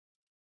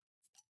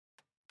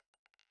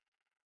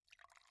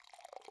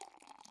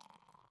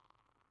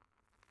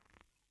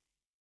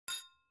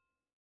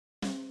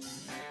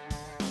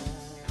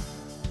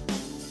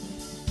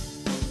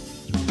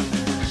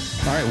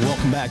right,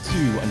 welcome back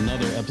to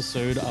another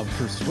episode of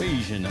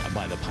Persuasion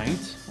by the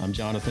Pint. I'm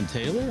Jonathan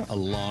Taylor,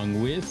 along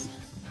with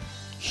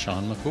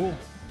Sean McCool.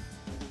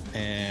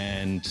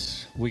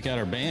 And we got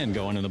our band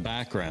going in the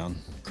background,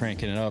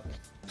 cranking it up.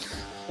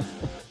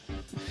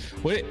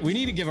 We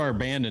need to give our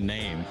band a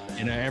name.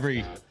 You know, I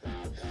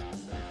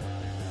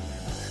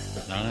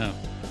don't know.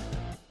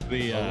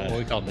 What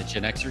we call them, the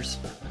Gen Xers?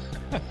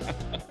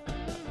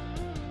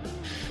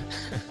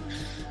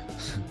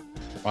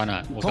 Why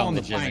not? We'll call them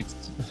the Gen X.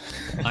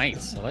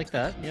 Pints. I like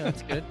that. Yeah,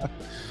 that's good.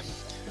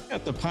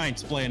 Got the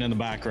Pints playing in the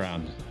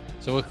background.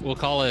 So we'll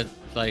call it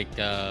like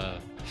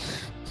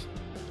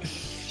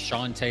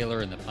Sean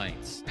Taylor and the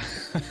Pints.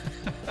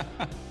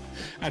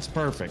 That's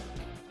perfect.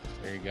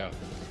 There you go.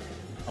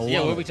 So yeah,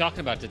 what are we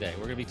talking about today?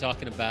 We're going to be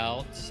talking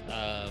about,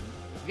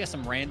 we got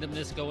some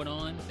randomness going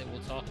on that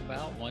we'll talk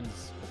about.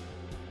 One's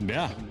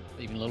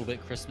even a little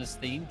bit Christmas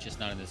themed, just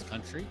not in this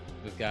country.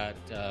 We've got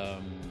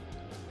a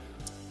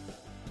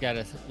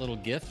little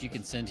gift you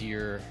can send to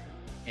your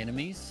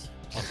enemies.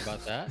 Talk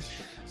about that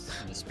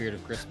in the spirit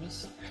of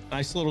Christmas.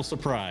 Nice little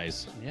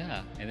surprise.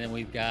 Yeah. And then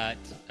we've got,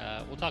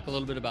 we'll talk a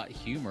little bit about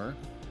humor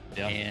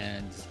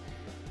and,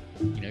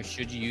 you know,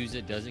 should you use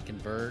it? Does it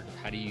convert?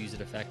 How do you use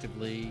it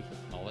effectively?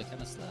 All that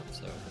kind of stuff.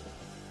 So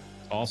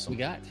awesome. We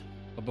got.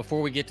 But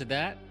before we get to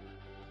that,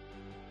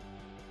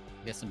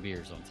 we got some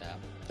beers on tap.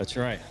 That's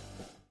right.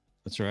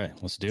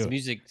 Let's do it.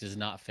 Music does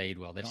not fade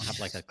well. They don't have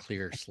like a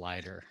clear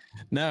slider.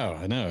 No,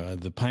 I know.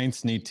 The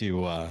Pints need to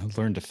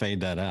learn to fade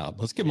that out.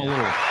 Let's give them a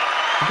little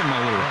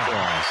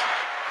applause.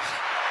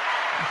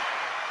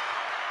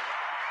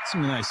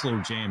 Some nice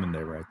little jam in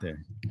there right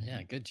there.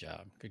 Yeah, good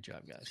job. Good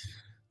job, guys.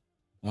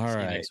 All right.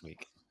 See you next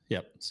week.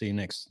 Yep. See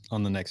you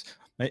on the next.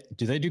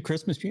 Do they do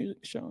Christmas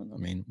music, Sean? I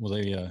mean, will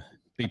they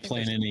be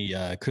playing any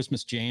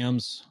Christmas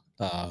jams?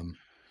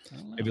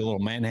 Maybe a little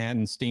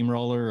Manhattan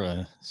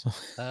Steamroller.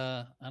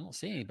 I don't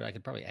see any, but I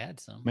could probably add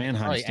some.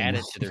 Manhattan probably add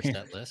it to their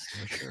set list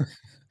for sure.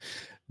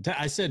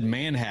 I said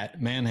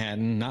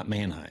Manhattan, not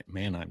Mannheim.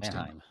 Mannheim.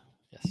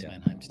 Yes, yeah.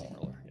 Mannheim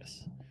Steamroller.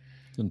 Yes.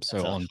 That's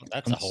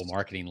a whole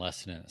marketing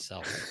lesson in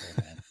itself, right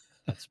there, man.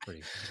 That's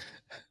pretty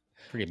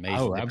amazing.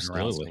 Oh,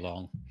 absolutely. So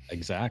long.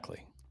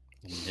 Exactly.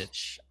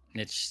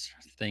 Niche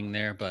thing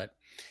there, but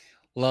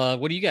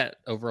what do you got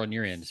over on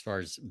your end as far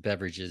as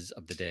beverages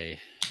of the day?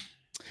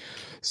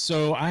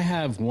 So I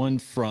have one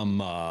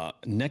from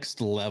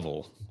Next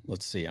Level.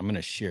 Let's see. I'm going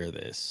to share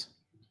this.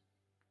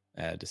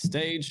 Add to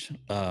stage.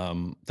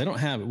 They don't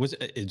have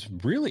it's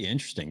really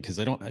interesting because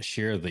they don't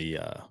share the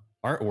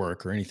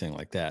artwork or anything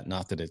like that.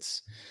 Not that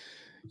it's,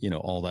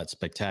 all that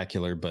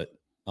spectacular, but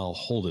I'll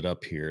hold it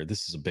up here.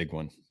 This is a big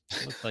one.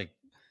 It looks like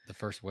the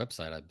first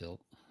website I built.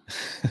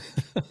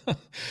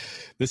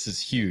 This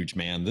is huge,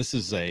 man. This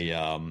is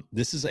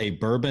a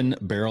bourbon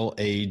barrel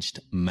aged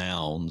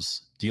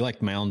Mounds. Do you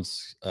like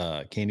Mounds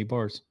candy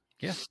bars?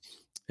 Yeah.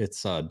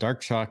 It's dark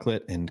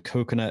chocolate and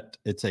coconut.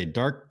 It's a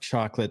dark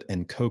chocolate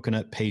and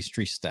coconut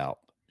pastry stout,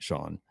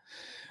 Sean.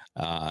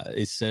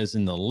 It says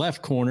in the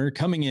left corner,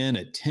 coming in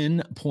at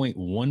 10.1%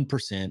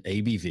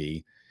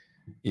 ABV,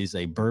 is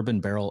a bourbon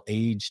barrel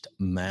aged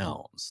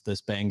Mounds.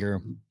 This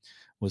banger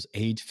was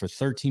aged for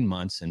 13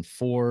 months in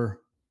 4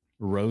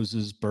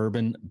 Roses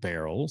bourbon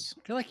barrels.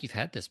 I feel like you've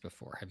had this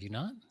before, have you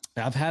not?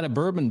 I've had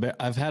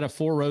a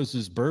 4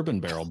 Roses bourbon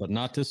barrel, but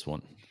not this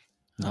one.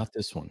 Not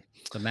this one.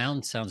 The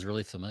Mound sounds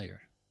really familiar.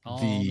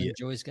 The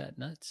Joy's Got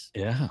Nuts.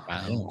 Yeah.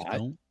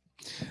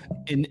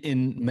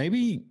 In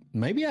maybe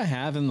I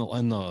have in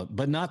the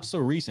but not so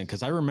recent,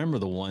 because I remember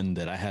the one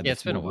that I had. Yeah,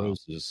 it's been a while.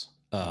 Roses.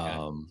 Okay.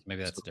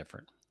 Maybe that's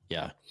different.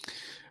 Yeah.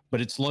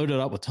 But it's loaded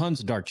up with tons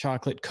of dark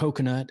chocolate,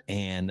 coconut,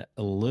 and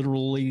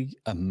literally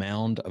a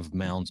mound of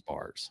Mounds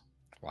bars.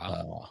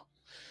 Wow.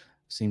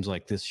 Seems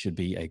like this should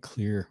be a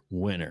clear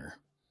winner.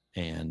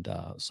 And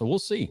so we'll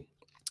see.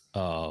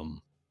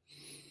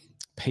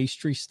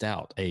 Pastry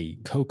stout, a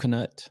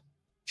coconut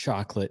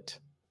chocolate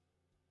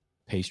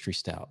pastry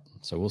stout.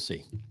 So we'll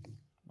see.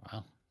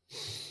 Wow.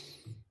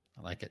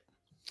 I like it.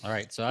 All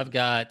right. So I've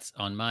got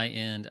on my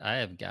end,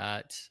 I've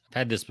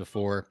had this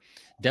before.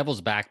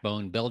 Devil's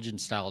Backbone, Belgian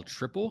style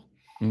triple,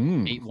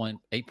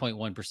 8.1%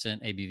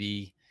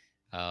 ABV.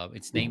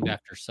 It's named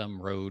after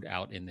some road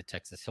out in the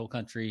Texas Hill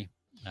Country.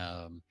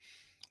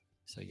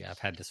 So yeah, I've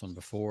had this one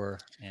before,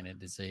 and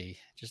it is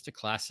just a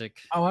classic.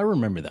 Oh, I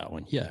remember that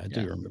one. Yeah, I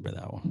do remember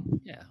that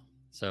one. Yeah.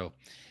 So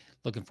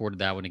looking forward to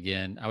that one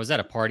again. I was at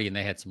a party and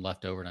they had some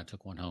left over, and I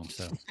took one home.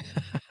 So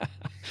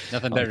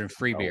nothing better than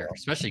free beer,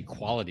 especially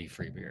quality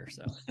free beer.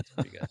 So it's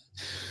pretty good.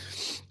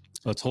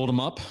 Let's hold them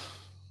up.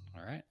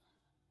 All right.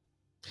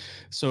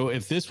 So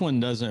if this one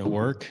doesn't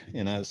work,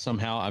 and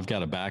I've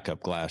got a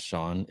backup glass,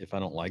 Sean, if I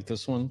don't like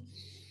this one,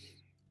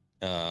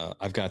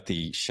 I've got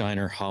the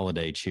Shiner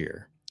Holiday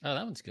Cheer. Oh,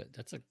 that one's good.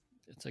 It's a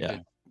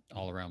good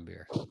all around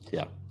beer.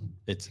 Yeah.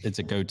 It's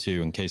a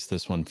go-to in case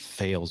this one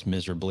fails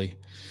miserably.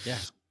 Yeah.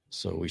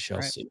 So we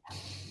shall see.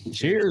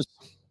 Cheers.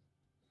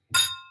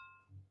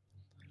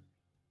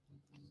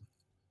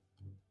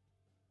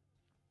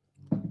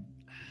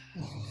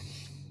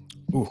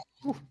 Ooh.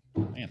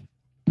 Man.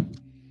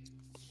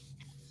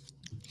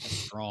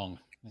 strong.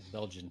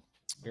 Belgian,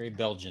 very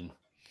Belgian,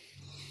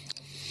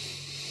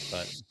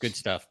 but good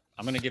stuff.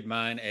 I'm going to give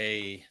mine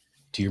a.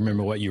 Do you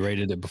remember what you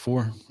rated it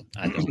before?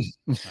 I don't.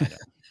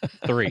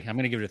 3. I'm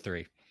going to give it a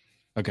 3.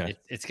 Okay.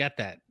 It's got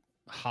that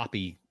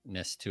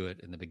hoppiness to it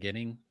in the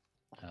beginning.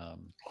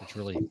 It's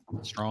really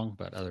strong,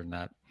 but other than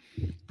that,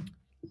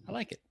 I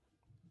like it.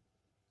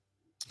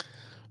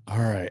 All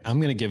right. I'm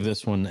going to give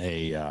this one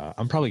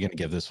I'm probably going to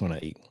give this one a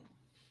 8.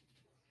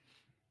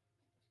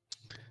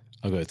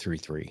 I'll go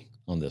 3.3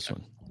 on this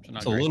one.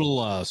 It's a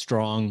little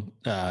strong,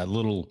 a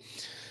little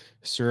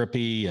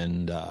syrupy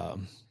and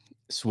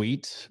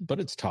sweet, but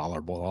it's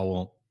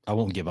tolerable. I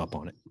won't give up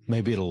on it.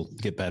 Maybe it'll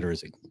get better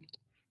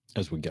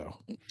as we go.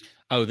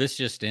 Oh, this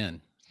just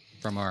in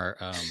from our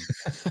on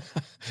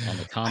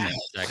the comment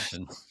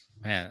section.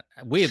 Man,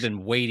 we have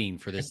been waiting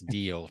for this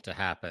deal to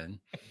happen.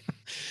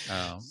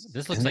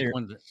 This looks like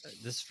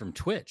this is from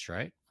Twitch,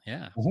 right?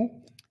 Yeah. Mm-hmm.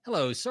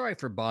 Hello, sorry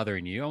for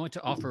bothering you. I want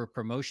to offer a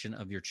promotion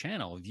of your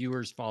channel,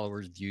 viewers,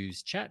 followers,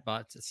 views,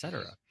 chatbots,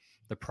 etc.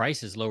 The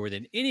price is lower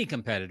than any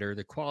competitor.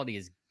 The quality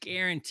is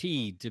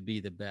guaranteed to be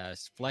the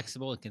best.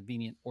 Flexible and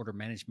convenient order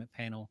management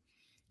panel,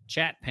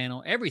 chat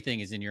panel,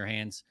 everything is in your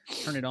hands.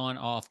 Turn it on,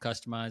 off,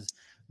 customize.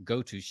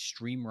 Go to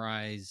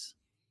Streamrise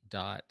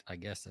I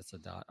guess that's a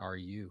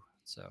 .ru.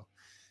 So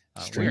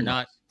we are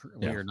not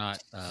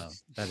that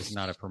is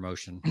not a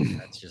promotion.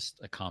 That's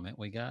just a comment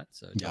we got.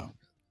 So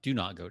do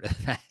not go to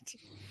that.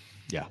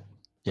 Yeah.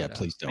 But,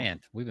 please don't. Man,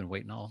 we've been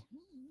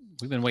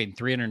waiting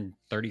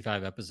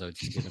 335 episodes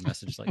to get a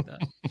message like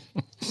that.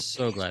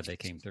 So glad they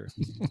came through.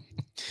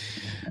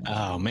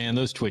 Oh man,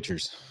 those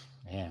Twitchers.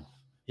 Man.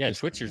 Yeah,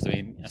 Twitchers. I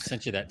mean, I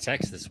sent you that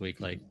text this week.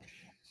 Like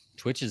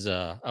Twitch is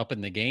up in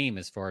the game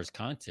as far as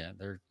content.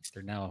 They're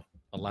now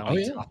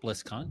allowing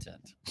topless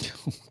content.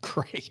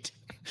 Great.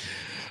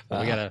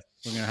 We're gonna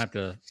have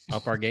to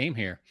up our game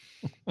here.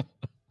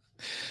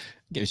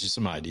 Gives you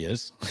some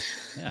ideas.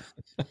 Yeah.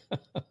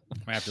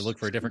 I have to look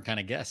for a different kind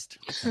of guest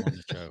on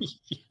the show.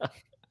 Yeah.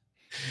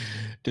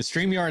 Does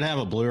StreamYard have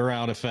a blur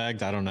out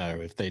effect? I don't know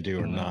if they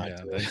do or not.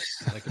 Yeah,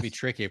 that could be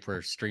tricky if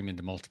we're streaming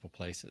to multiple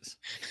places.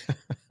 So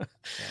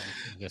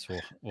I guess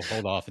we'll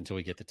hold off until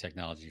we get the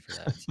technology for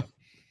that. So.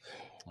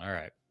 All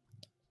right.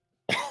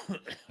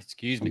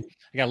 Excuse me.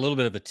 I got a little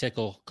bit of a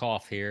tickle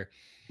cough here.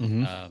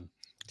 Mm-hmm.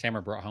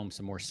 Tamara brought home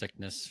some more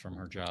sickness from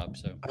her job.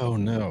 So. Oh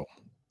no.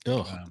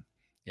 So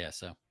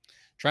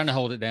trying to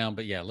hold it down,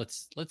 but yeah,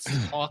 let's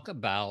talk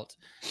about.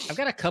 I've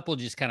got a couple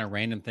just kind of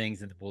random things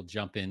that we'll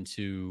jump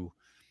into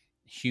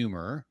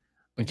humor.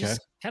 But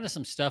just kind of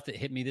some stuff that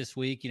hit me this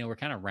week. We're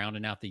kind of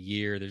rounding out the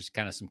year. There's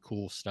kind of some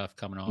cool stuff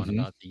coming on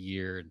about the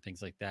year and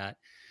things like that.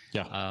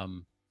 Yeah.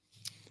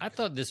 I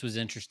thought this was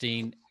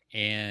interesting,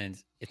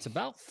 and it's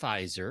about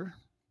Pfizer.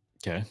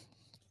 Okay.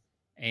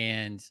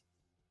 And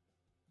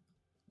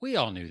we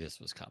all knew this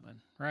was coming,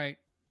 right?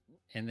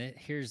 And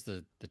here's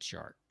the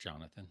chart,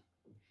 Jonathan.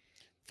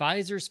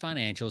 Pfizer's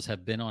financials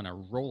have been on a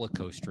roller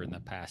coaster in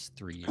the past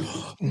 3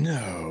 years.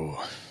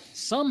 No.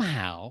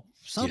 Somehow,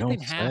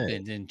 something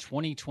happened in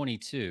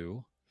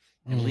 2022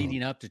 and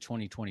leading up to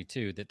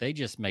 2022 that they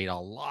just made a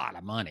lot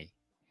of money.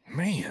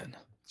 Man.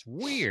 It's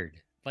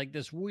weird. Like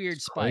this weird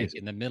spike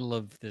in the middle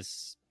of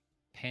this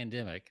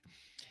pandemic.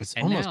 It's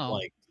and almost now,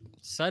 like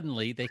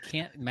suddenly they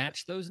can't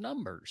match those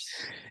numbers.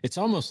 It's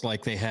almost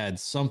like they had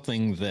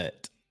something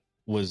that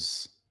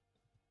was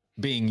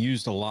being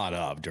used a lot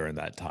of during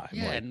that time.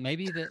 Yeah, and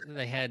maybe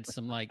they had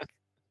some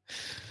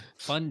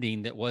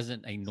funding that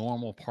wasn't a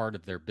normal part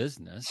of their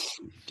business.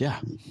 Yeah.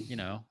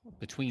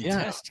 Between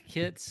test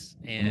kits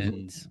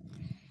and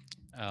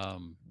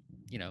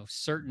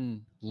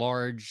certain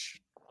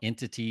large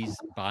entities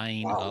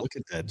buying up. Look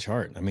at that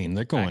chart. I mean,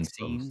 they're going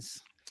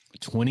vaccines. From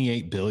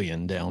 28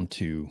 billion down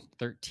to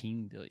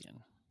 13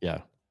 billion.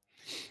 Yeah.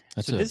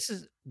 This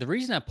is the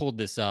reason I pulled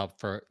this up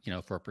for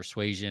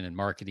persuasion and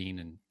marketing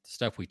and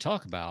stuff we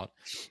talk about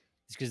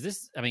is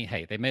because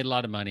they made a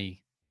lot of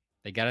money.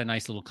 They got a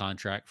nice little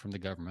contract from the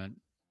government,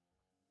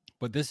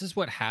 but this is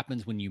what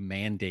happens when you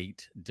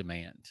mandate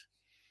demand.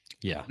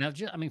 Yeah. Now,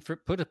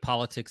 put the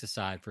politics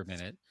aside for a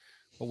minute,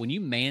 but when you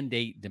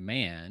mandate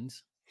demand,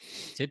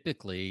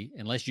 typically,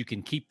 unless you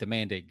can keep the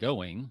mandate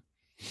going,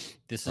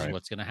 this is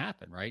what's going to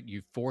happen, right?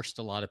 You forced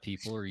a lot of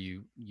people, or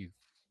you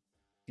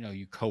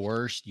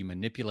coerced, you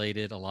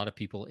manipulated a lot of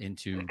people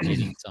into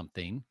getting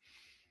something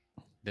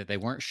that they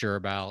weren't sure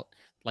about.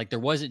 Like there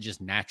wasn't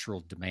just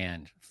natural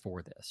demand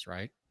for this,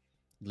 right?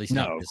 At least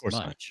not this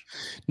much.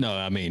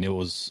 No, it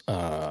was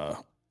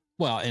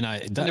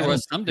there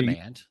was some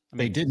demand.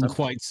 They didn't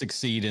quite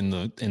succeed in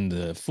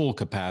the full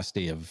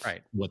capacity of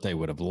what they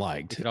would have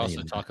liked. We could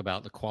also talk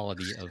about the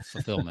quality of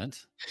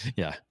fulfillment.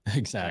 Yeah,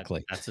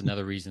 exactly. That's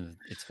another reason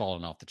it's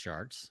fallen off the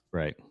charts.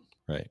 Right.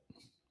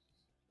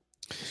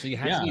 So you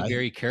have to be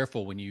very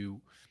careful when you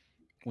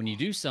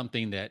do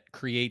something that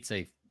creates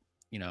a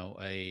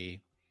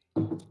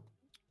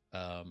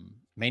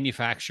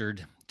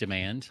manufactured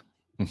demand.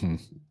 Mm-hmm.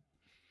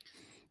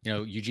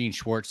 Eugene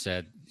Schwartz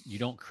said, you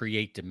don't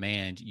create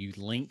demand, you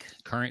link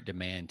current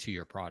demand to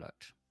your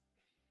product.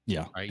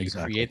 Yeah, right. You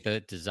create the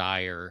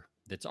desire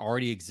that's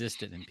already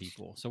existed in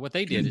people. So what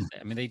they did is,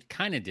 I mean, they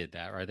kind of did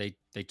that, right?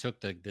 They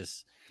took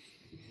this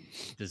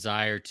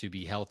desire to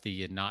be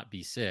healthy and not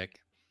be sick,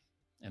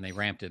 and they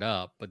ramped it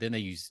up. But then they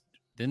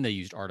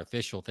used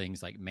artificial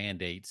things like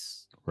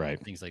mandates, Right.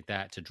 things like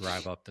that to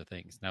drive up the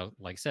things. Now,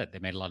 like I said, they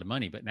made a lot of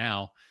money, but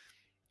now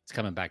it's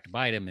coming back to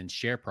bite them in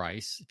share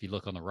price. If you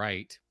look on the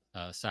right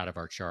side of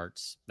our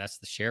charts, that's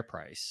the share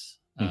price.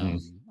 I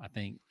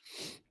think,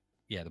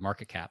 yeah, the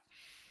market cap,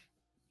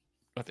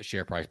 not the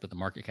share price, but the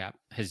market cap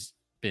has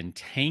been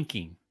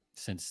tanking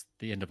since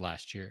the end of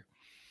last year.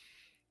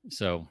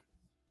 So,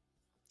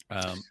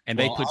 and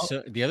they put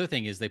the other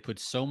thing is they put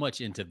so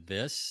much into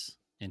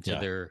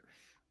their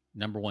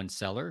number one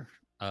seller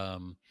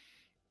from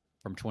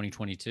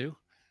 2022,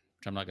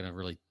 which I'm not going to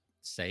really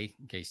say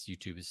in case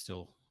YouTube is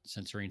still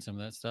censoring some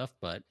of that stuff,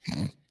 but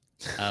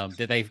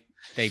that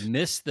they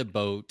missed the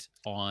boat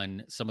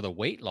on some of the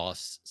weight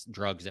loss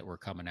drugs that were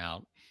coming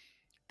out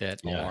that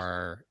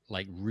are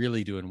like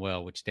really doing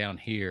well, which down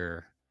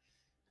here.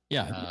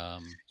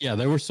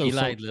 They were so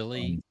Eli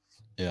Lilly.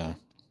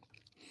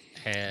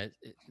 They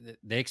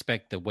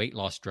expect the weight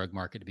loss drug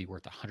market to be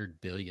worth $100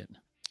 billion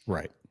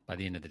right by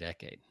the end of the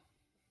decade.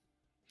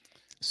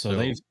 So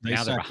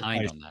now they're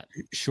behind on that.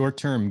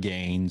 Short-term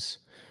gains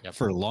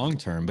for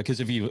long-term, because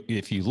if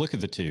you look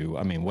at the two,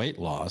 I mean, weight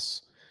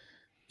loss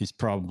is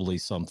probably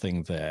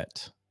something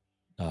that,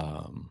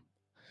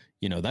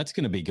 that's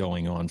going to be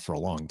going on for a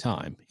long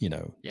time.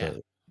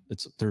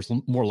 There's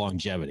more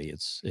longevity.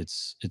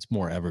 It's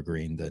more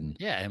evergreen than.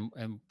 Yeah.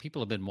 And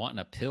people have been wanting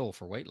a pill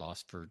for weight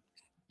loss for,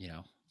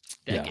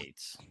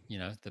 decades.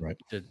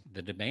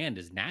 The demand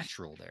is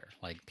natural there.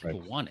 Like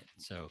people want it.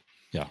 So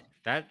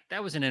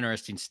that was an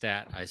interesting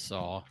stat I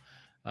saw.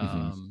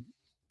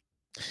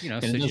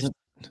 It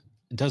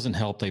doesn't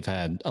help. They've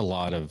had a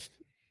lot of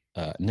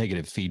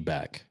negative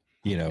feedback,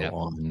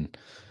 on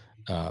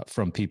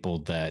from people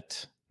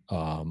that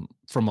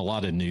from a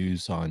lot of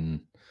news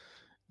on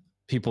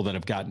people that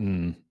have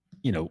gotten,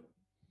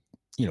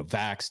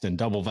 vaxxed and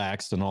double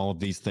vaxxed and all of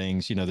these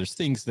things. There's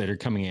things that are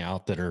coming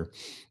out that are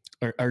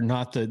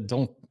not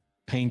don't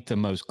paint the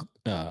most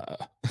the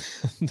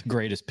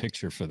greatest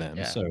picture for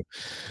them. So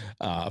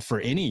for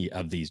any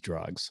of these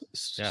drugs.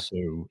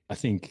 So I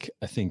think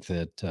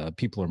that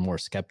people are more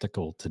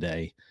skeptical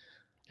today.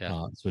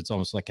 So it's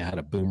almost like it had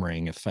a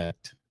boomerang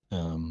effect.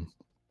 It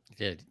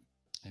did.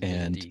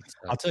 And indeed.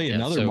 I'll tell you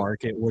another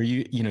market where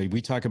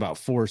we talk about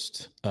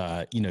forced,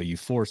 you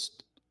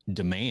forced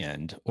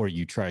demand, or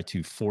you try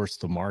to force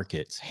the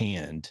market's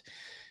hand,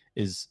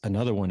 is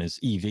another one is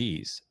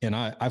EVs. And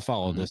I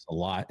follow this a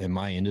lot in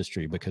my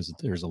industry because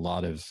there's a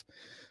lot of,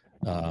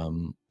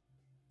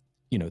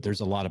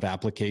 there's a lot of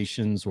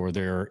applications, or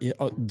there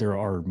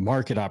are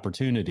market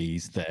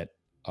opportunities that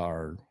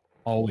are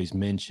always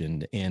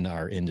mentioned in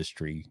our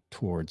industry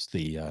towards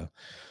the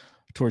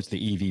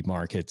EV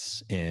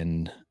markets,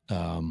 and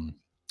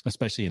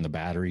especially in the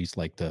batteries,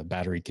 like the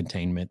battery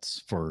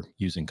containments for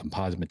using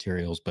composite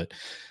materials. But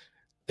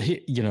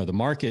the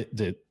market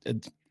that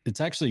it's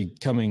actually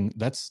coming,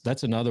 that's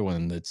another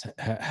one that's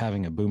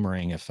having a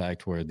boomerang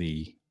effect, where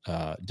the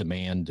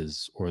demand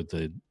is, or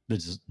the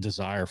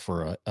desire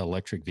for an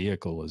electric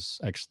vehicle is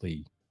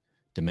actually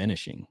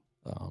diminishing,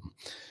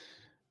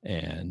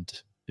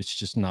 and it's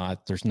just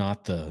not, there's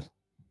not the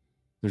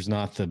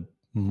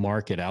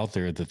market out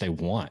there that they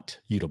want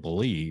you to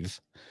believe,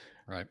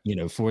 right?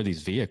 For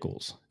these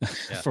vehicles.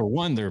 For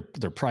one, they're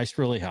priced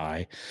really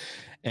high,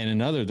 and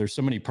another, there's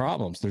so many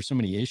problems, there's so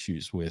many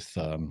issues with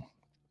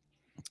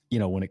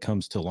when it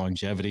comes to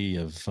longevity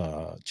of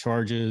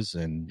charges,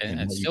 and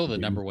still the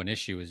number one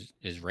issue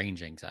is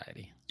range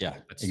anxiety.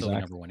 That's still the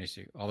number one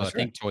issue. Although I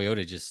think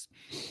Toyota just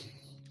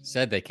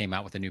said they came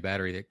out with a new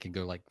battery that can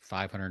go like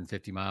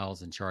 550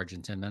 miles and charge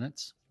in 10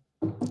 minutes.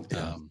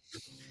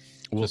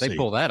 If they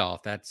pull that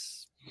off, that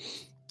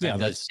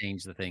does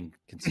change the thing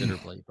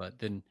considerably. But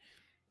then,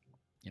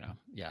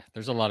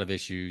 there's a lot of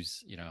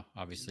issues.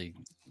 Obviously,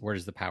 where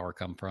does the power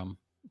come from?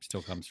 It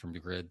still comes from the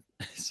grid.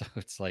 So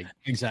it's like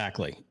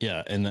exactly,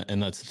 and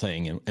that's the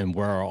thing. And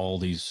where are all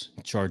these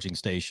charging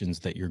stations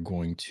that you're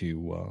going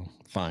to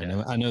find?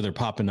 I know they're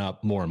popping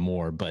up more and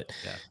more, but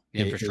the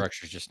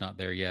infrastructure is just not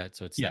there yet.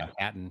 So it's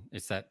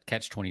that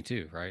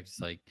catch-22, right? It's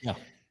like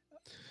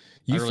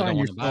you really find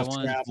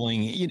yourself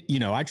traveling.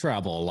 I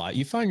travel a lot.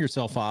 You find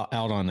yourself out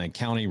on a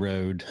county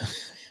road,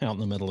 out in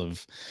the middle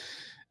of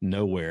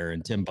nowhere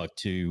in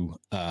Timbuktu,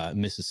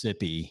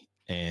 Mississippi,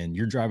 and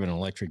you're driving an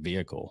electric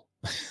vehicle.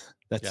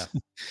 That's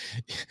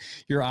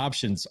your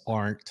options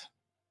aren't,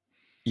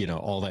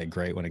 all that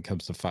great when it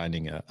comes to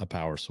finding a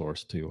power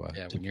source to.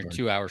 When you're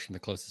 2 hours from the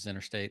closest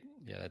interstate,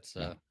 that's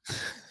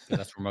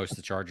that's where most of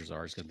the chargers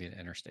are. It's going to be in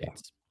the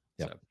interstates.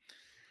 So, all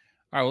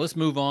right, well, let's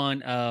move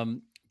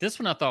on. This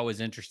one I thought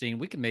was interesting.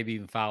 We can maybe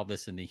even file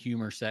this in the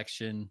humor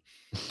section,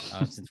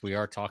 since we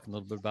are talking a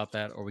little bit about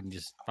that, or we can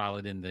just file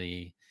it in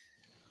the,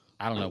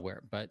 I don't know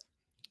where. But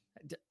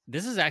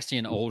this is actually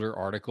an older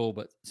article,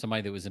 but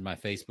somebody that was in my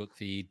Facebook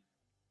feed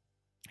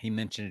he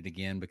mentioned it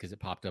again because it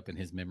popped up in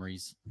his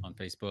memories on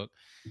Facebook.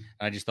 And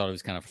I just thought it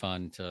was kind of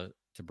fun to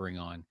bring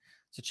on.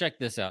 So check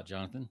this out,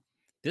 Jonathan.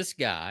 This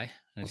guy,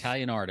 an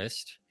Italian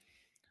artist,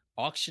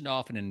 auctioned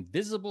off an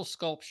invisible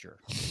sculpture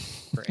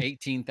for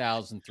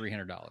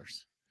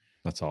 $18,300.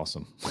 That's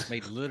awesome.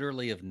 Made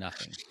literally of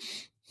nothing.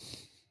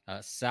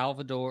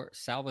 Salvatore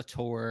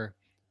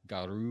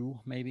Garou,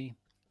 maybe,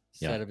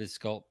 said of his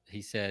sculpt.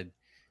 He said,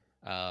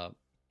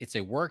 it's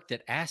a work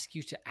that asks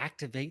you to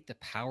activate the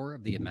power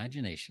of the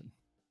imagination.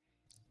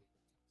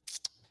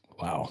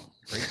 Wow.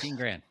 For 18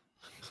 grand.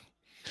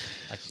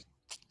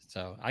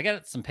 So I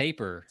got some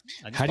paper.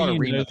 I just bought a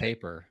ream of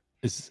paper.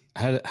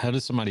 How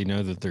does somebody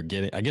know that they're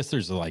getting? I guess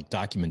there's like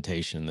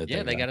documentation that.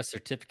 Yeah, they got a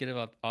certificate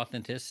of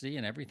authenticity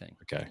and everything.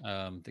 Okay.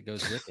 That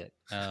goes with it.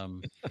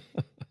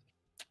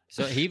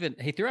 So he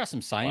threw out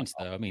some science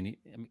though. I mean,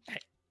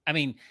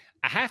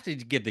 I have to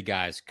give the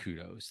guys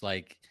kudos.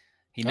 Like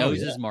he knows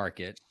his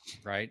market,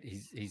 right?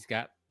 He's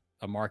got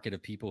a market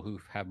of people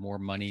who have more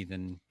money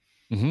than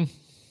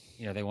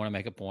they want to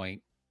make a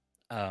point.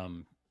 I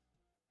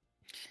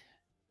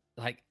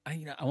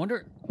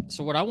wonder.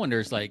 So what I wonder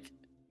is like,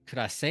 could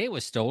I say it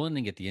was stolen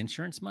and get the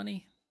insurance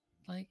money?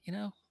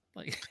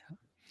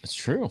 It's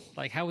true.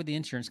 Like, how would the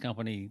insurance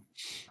company?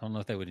 I don't know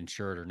if they would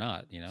insure it or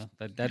not. They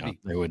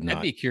would not.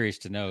 I'd be curious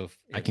to know if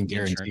I can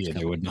guarantee you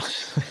they would not.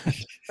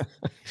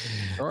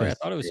 Sorry, I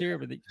thought it was here,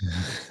 but it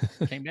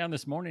came down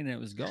this morning and it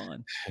was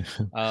gone.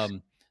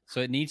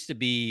 So it needs to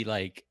be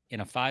like in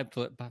a 5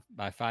 foot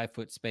by 5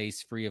 foot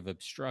space, free of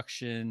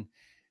obstruction.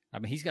 I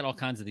mean, he's got all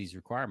kinds of these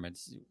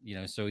requirements,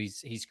 so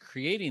he's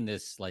creating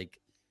this like,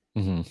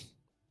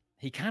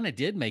 he kind of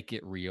did make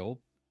it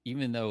real,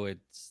 even though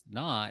it's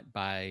not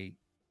the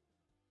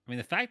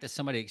fact that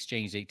somebody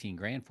exchanged 18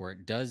 grand for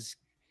it does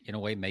in a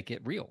way make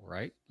it real,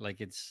 right?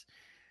 Like it's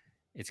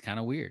kind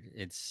of weird.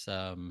 It's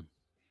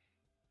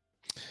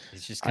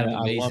just kind of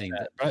amazing.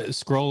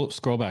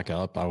 Scroll back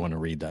up. I want to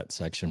read that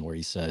section where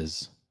he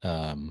says,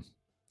 oh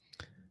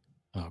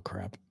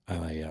crap.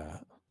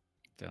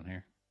 Down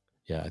here.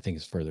 Yeah, I think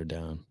it's further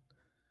down.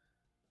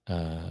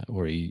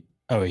 Where he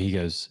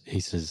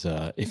says,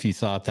 if you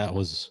thought that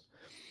was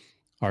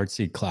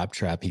artsy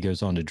claptrap, he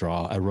goes on to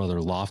draw a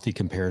rather lofty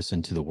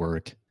comparison to the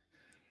work.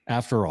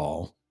 After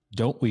all,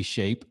 don't we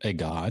shape a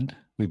god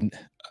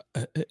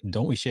that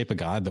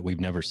we've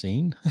never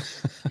seen?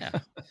 Yeah,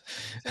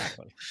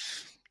 exactly.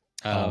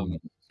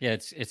 Yeah,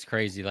 it's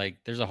crazy. Like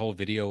there's a whole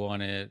video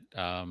on it.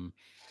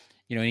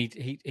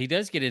 He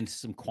does get into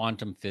some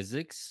quantum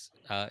physics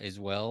as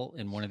well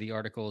in one of the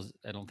articles.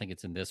 I don't think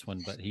it's in this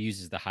one, but he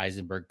uses the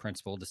Heisenberg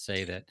principle to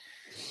say that,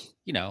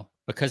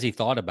 because he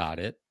thought about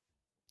it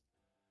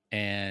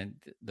and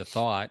the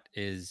thought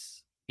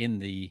is in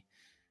the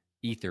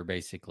ether,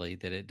 basically,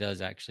 that it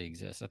does actually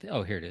exist.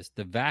 Here it is.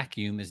 The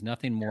vacuum is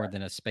nothing more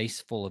than a space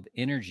full of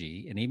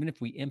energy. And even if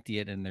we empty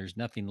it and there's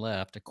nothing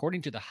left,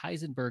 according to the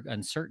Heisenberg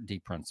uncertainty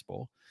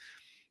principle,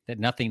 that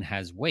nothing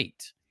has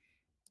weight.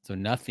 So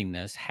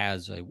nothingness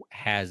has a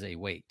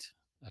weight,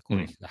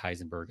 according to the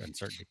Heisenberg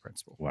uncertainty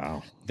principle.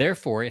 Wow.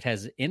 Therefore, it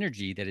has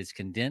energy that is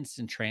condensed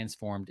and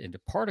transformed into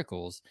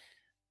particles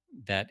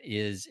that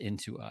is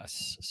into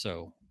us.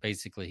 So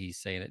basically, he's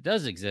saying it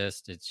does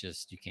exist. It's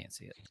just you can't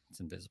see it. It's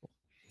invisible.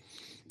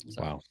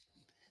 So, wow.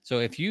 So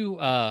if you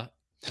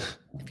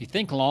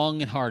think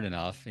long and hard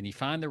enough and you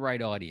find the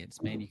right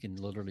audience, man, you can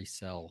literally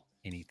sell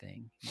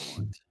anything you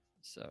want.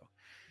 So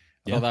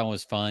I thought that one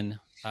was fun.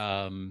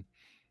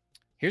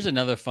 Here's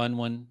another fun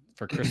one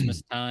for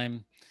Christmas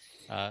time.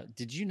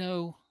 Did you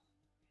know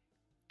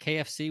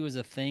KFC was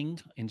a thing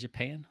in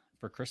Japan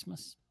for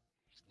Christmas?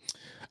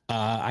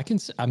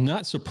 I'm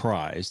not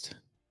surprised.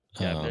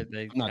 Yeah,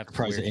 I'm not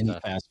surprised that any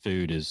fast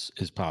food is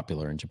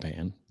popular in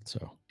Japan.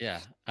 So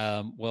yeah.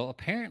 Well,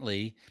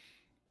 apparently,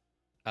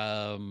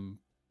 in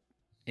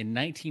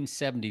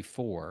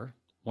 1974,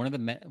 one of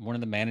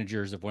the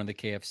managers of one of the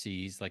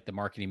KFCs, like the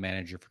marketing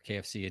manager for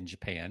KFC in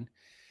Japan,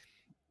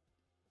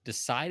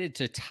 decided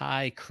to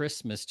tie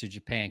Christmas to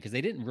Japan because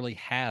they didn't really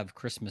have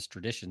Christmas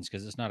traditions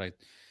because it's not a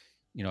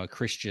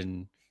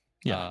Christian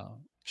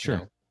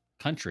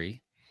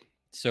country.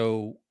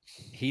 So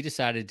he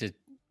decided to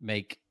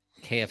make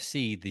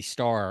KFC the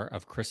star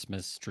of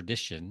Christmas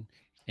tradition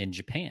in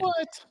Japan.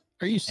 What?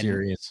 Are you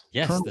serious?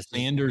 Yes. Colonel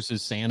Sanders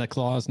is Santa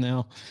Claus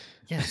now?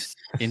 Yes,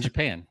 in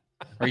Japan.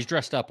 Or he's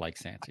dressed up like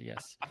Santa,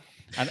 yes.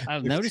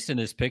 I've noticed in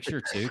this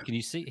picture too. Can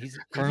you see he's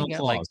Colonel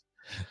Claus?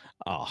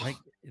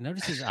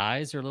 Notice his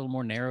eyes are a little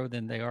more narrow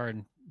than they are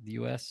in the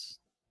US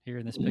here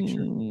in this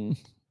picture.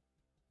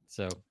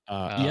 So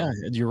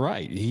you're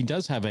right. He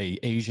does have a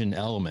Asian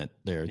element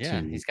there too.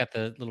 Yeah, he's got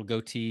the little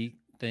goatee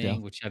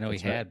thing, which I know he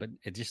had, but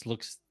it just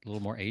looks a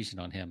little more Asian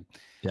on him.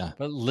 Yeah.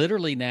 But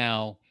literally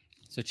now,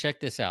 so check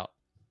this out.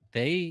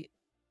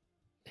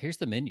 Here's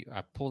the menu.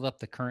 I pulled up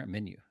the current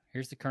menu.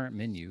 Here's the current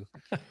menu.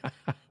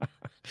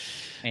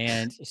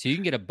 And so you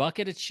can get a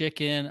bucket of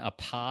chicken, a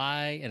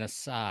pie, and a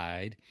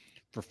side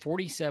for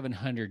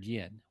 4,700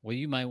 yen. Well,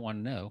 you might want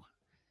to know,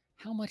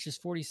 how much is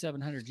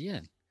 4,700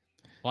 yen?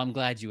 Well, I'm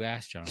glad you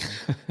asked,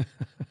 Jonathan,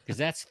 because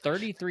that's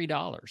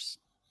 $33.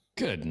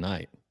 Good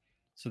night.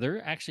 So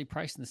they're actually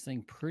pricing this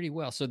thing pretty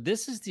well. So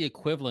this is the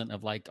equivalent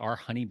of like our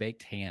honey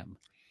baked ham.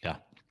 Yeah.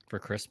 For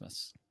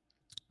Christmas.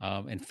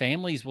 And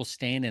families will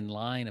stand in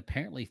line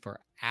apparently for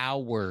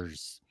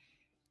hours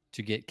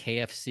to get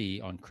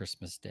KFC on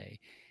Christmas Day.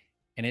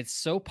 And it's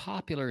so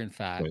popular, in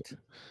fact,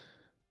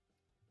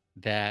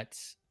 that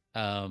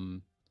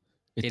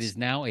it is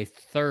now a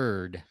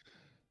third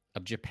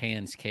of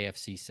Japan's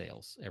KFC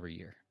sales every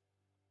year.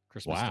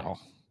 Christmas Day.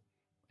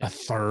 A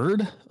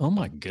third? Oh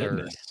my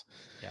goodness.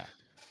 Yeah.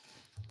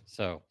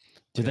 So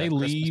do they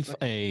leave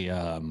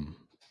a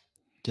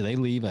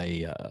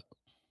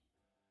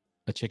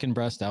chicken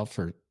breast out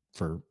for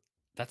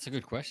That's a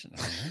good question.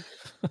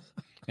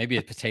 Maybe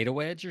a potato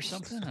wedge or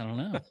something? I don't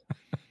know.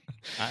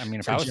 I mean,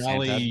 if I was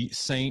Jolly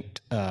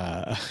Saint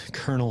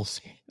Colonel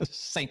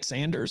Saint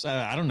Sanders,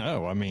 I don't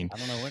know. I mean, I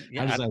don't know what.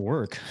 How does that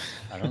work?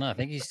 I don't know. I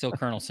think he's still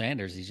Colonel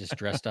Sanders. He's just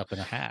dressed up in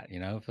a hat,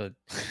 But,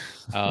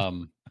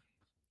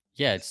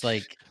 yeah, it's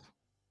like,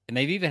 and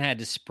they've even had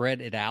to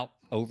spread it out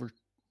over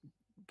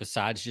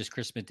besides just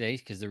Christmas Day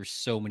because there were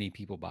so many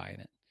people buying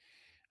it.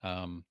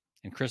 And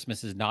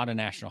Christmas is not a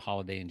national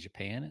holiday in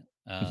Japan,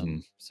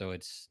 so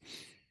it's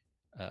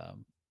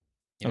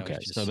okay.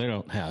 It's just, so they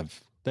don't have.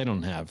 They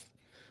don't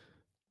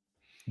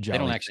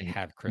actually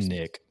have Christmas.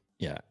 Nick,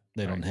 yeah,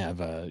 they don't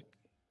have a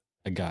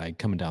guy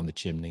coming down the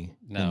chimney.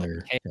 No,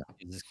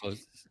 it's as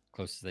close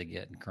as they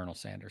get in Colonel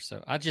Sanders.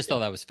 So I just thought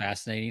that was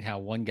fascinating how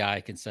one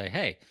guy can say,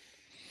 "Hey,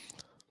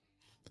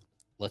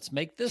 let's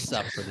make this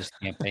up for this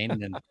campaign,"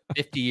 and then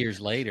 50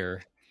 years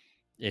later,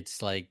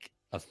 it's like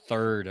a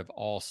third of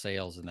all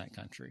sales in that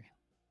country.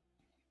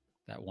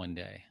 That one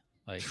day,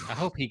 like I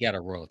hope he got a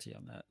royalty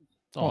on that.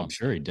 I'm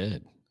sure he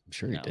did.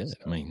 So,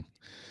 I mean,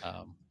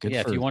 good.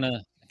 Yeah, if you want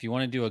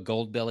to do a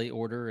Gold Belly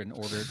order and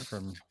order it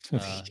from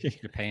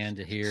Japan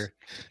to here,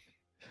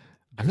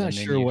 I'm not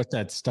sure what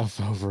that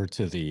stuff over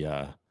to the.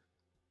 I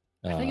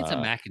think it's a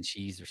mac and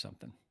cheese or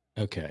something.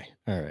 Okay,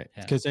 all right.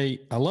 Because I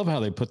love how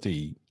they put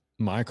the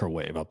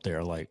microwave up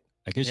there. Like,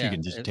 I guess you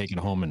can just take it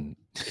home and.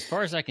 As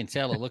far as I can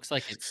tell, it looks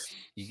like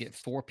you get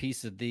 4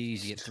 pieces of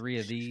these, you get 3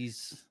 of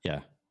these. Yeah.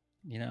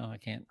 I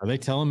can't. Are they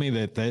telling me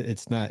that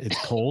it's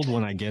cold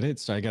when I get it,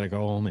 so I got to go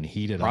home and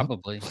heat it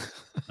probably. Up?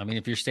 I mean,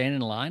 if you're standing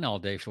in line all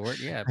day for it,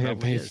 yeah, I got to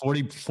pay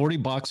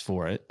 $40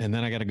 for it, and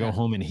then I got to go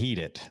home and heat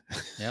it.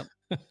 Yep.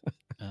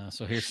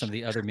 So here's some of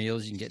the other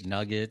meals. You can get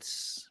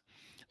nuggets.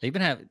 They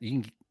even have.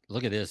 You can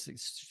look at this. It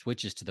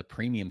switches to the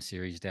premium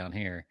series down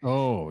here.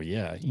 Oh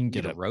yeah, you can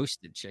get a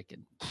roasted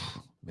chicken.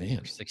 Man,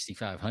 for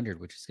 $6,500,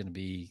 which is going to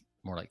be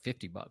more like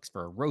 $50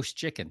 for a roast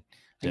chicken.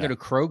 You can go to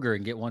Kroger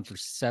and get one for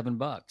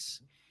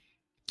 $7.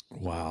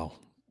 Wow.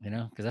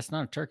 Because that's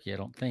not a turkey, I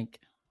don't think.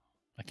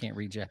 I can't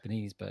read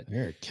Japanese, but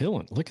they're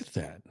killing. Look at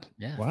that.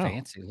 Yeah, wow.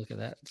 Fancy. Look at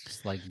that.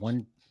 It's like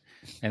one,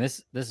 and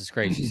this is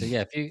crazy. So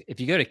yeah, if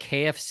you go to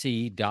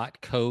kfc.co.jp,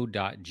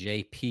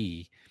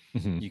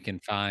 you can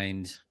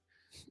find.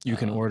 You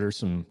can order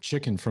some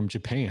chicken from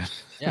Japan.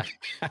 Yeah.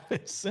 Have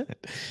it sent.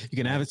 You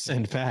can have it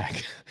sent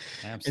back.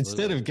 Absolutely.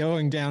 Instead of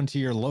going down to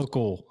your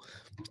local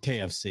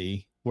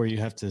KFC where you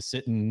have to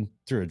sit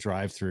through a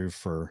drive-through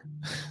for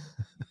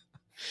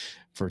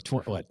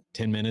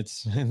 10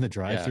 minutes in the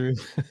drive-through.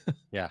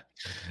 Yeah.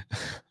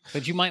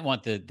 But you might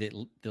want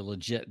the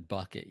legit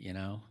bucket,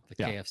 the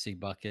KFC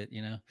bucket,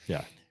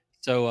 Yeah.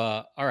 So,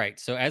 all right.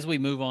 So as we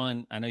move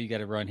on, I know you got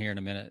to run here in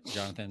a minute,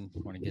 Jonathan. I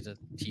want to get to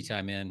tea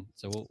time in.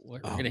 So we're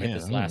going to hit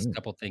this last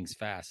couple things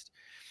fast.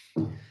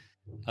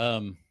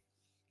 I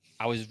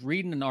was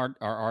reading our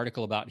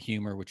article about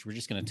humor, which we're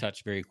just going to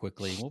touch very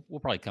quickly. We'll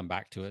probably come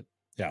back to it.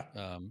 Yeah.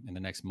 In the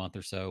next month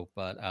or so,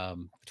 but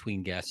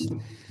between guests.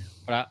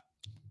 But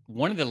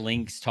one of the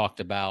links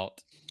talked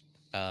about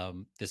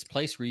this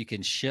place where you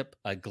can ship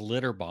a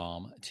glitter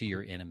bomb to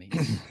your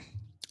enemies.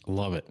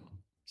 Love it.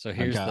 So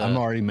here's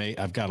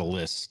I've got a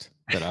list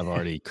that I've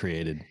already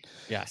created.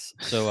 Yes.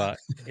 So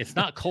it's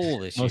not Cole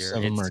this year. Most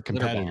of them are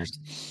competitors.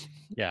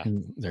 Yeah.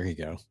 There you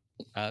go.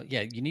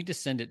 Yeah, you need to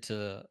send it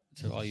to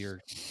all your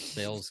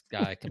sales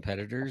guy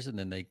competitors, and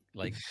then they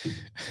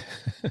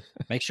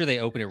make sure they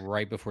open it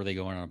right before they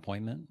go on an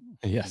appointment.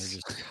 Yes,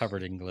 they're just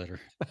covered in glitter.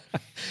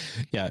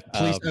 Yeah,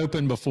 please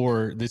open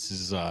before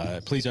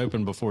please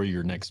open before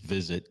your next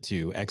visit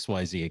to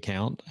XYZ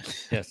account.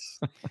 Yes.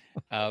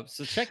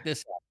 So check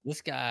this out.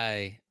 This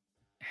guy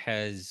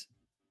has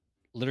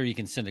literally, you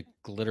can send a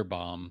glitter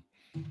bomb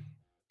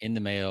in the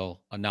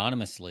mail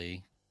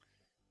anonymously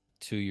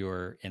to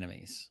your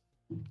enemies.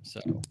 So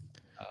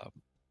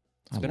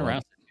it's been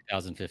around since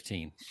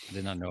 2015. I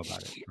did not know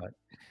about it, but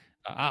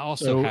I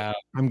also have.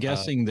 I'm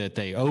guessing that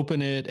they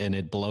open it and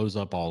it blows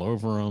up all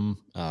over them.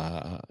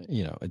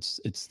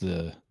 It's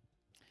the.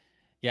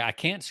 Yeah, I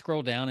can't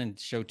scroll down and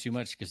show too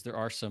much because there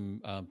are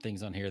some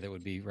things on here that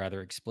would be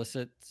rather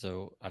explicit.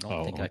 So I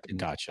don't think I can.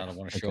 Gotcha. I don't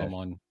want to show them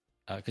on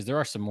because there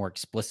are some more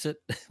explicit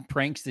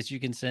pranks that you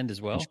can send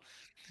as well.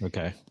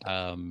 Okay.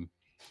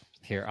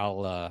 Here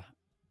I'll.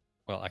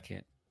 I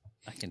can't.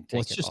 I can take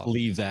Let's just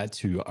leave that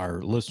to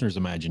our listeners'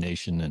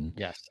 imagination. And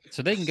yes,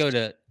 so they can go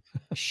to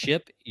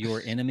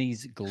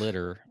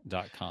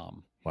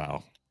shipourenemiesglitter.com.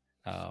 Wow.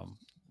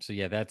 So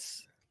yeah,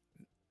 that's,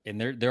 and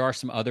there are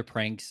some other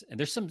pranks, and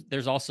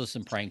there's also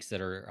some pranks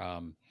that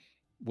are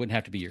wouldn't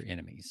have to be your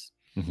enemies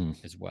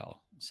as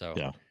well. So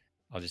yeah,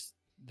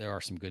 there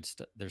are some good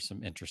stuff. There's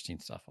some interesting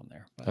stuff on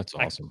there. But that's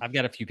awesome. I've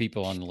got a few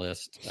people on the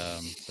list.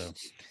 So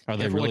are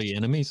they really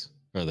enemies?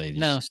 Or are they just...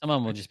 No, some of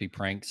them will just be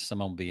pranks.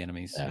 Some of them will be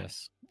enemies. Yeah.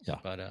 Yes. Yeah.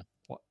 But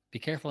be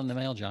careful in the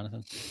mail,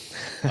 Jonathan.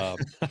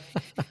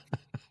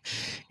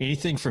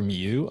 Anything from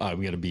you,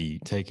 I'm going to be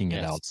taking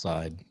it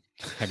outside.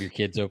 Have your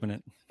kids open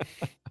it.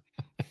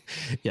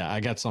 Yeah, I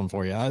got some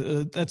for you.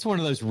 That's one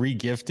of those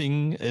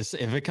regifting. If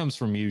it comes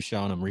from you,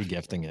 Sean, I'm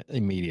regifting it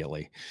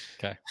immediately.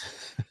 Okay.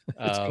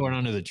 It's going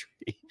under the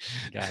tree.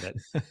 Got it.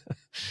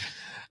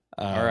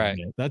 All right.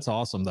 Yeah, that's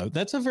awesome, though.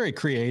 That's a very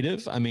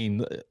creative. I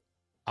mean,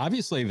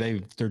 obviously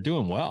they're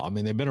doing well. I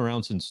mean, they've been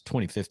around since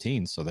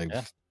 2015, so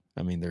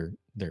I mean, they're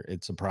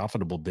it's a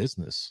profitable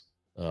business.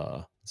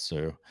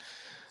 So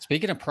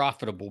speaking of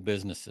profitable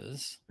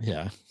businesses,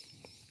 yeah,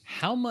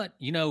 how much,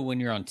 when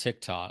you're on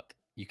TikTok,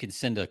 you can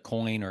send a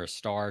coin or a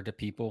star to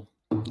people.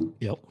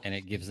 Yep. And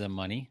it gives them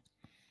money.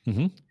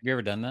 Mm-hmm. Have you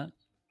ever done that?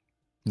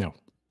 No.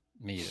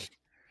 Me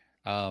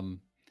either.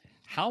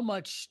 How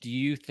much do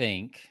you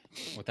think,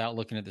 without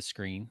looking at the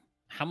screen,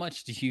 how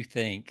much do you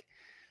think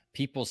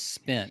people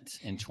spent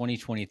in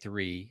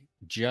 2023,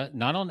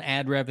 not on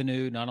ad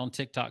revenue, not on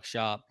TikTok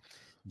Shop,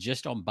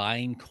 just on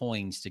buying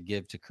coins to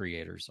give to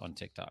creators on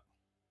TikTok?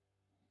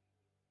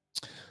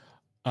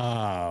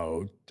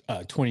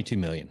 22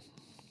 million.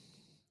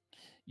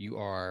 You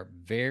are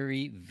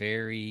very,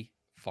 very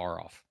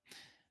far off.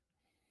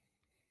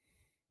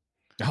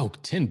 Oh,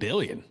 10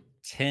 billion.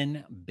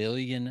 $10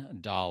 billion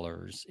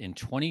in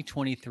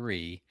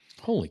 2023.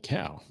 Holy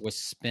cow. Was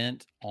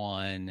spent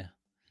on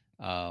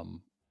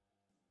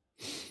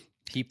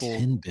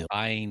people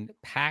buying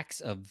packs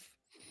of,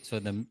 so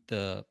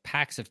the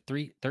packs of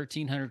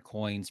 1,300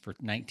 coins for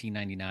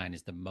 $19.99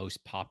 is the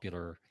most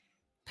popular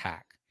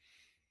pack.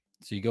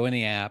 So you go in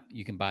the app,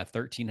 you can buy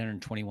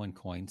 1,321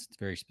 coins. It's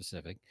very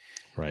specific,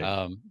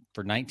 right?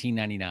 For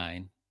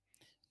 $19.99,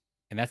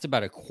 and that's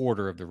about a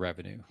quarter of the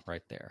revenue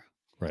right there,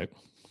 right?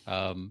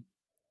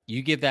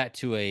 You give that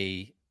to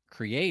a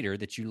creator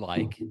that you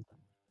like,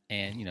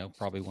 and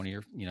probably one of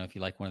your, if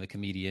you like one of the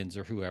comedians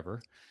or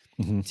whoever.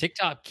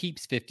 TikTok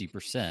keeps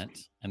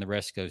 50%, and the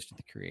rest goes to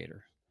the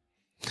creator.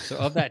 So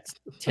of that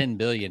 10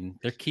 billion,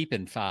 they're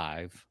keeping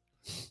 5,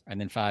 and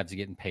then 5's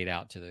getting paid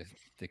out to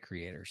the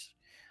creators.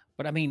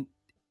 But I mean,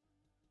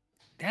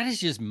 that is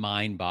just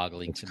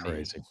mind-boggling to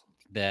me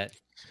that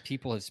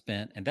people have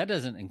spent, and that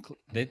doesn't include.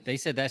 They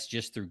said that's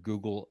just through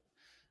Google,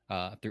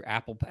 through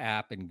Apple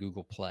app and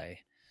Google Play.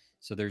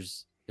 So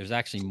there's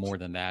actually more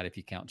than that if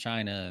you count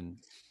China and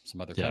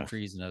some other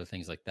countries and other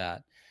things like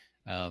that.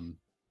 That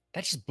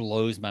just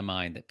blows my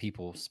mind that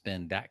people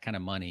spend that kind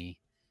of money.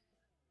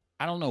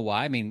 I don't know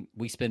why. I mean,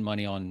 we spend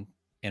money on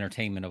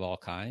entertainment of all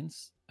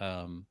kinds.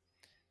 I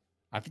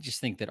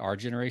just think that our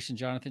generation,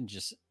 Jonathan,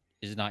 just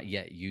is not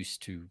yet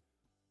used to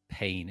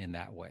paying in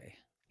that way.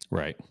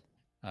 Right.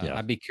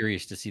 I'd be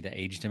curious to see the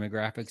age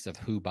demographics of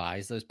who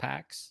buys those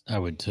packs. I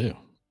would too.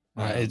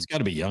 It's got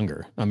to be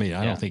younger. I mean,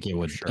 I don't think it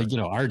would. Sure.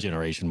 Our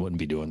generation wouldn't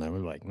be doing that. We're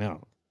like,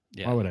 no.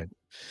 Yeah. Why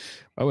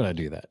would I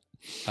do that?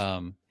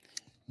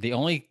 The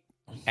only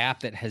app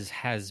that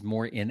has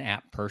more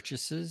in-app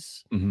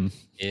purchases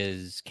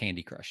is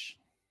Candy Crush.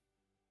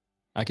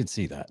 I could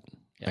see that.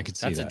 Yeah, I could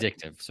see that's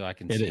addictive. So I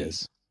can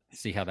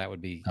see how that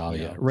would be. Oh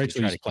yeah,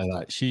 Rachel used to play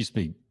that. She used to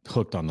be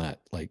hooked on that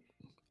like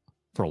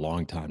for a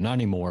long time. Not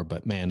anymore,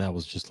 but man, that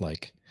was just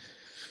like,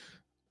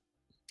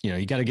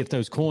 you got to get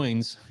those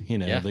coins.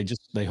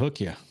 They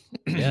hook you.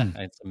 Yeah,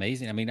 it's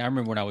amazing. I mean, I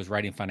remember when I was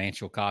writing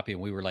financial copy,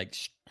 and we were like,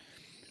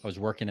 I was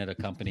working at a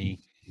company.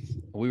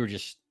 We were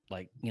just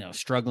like,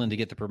 struggling to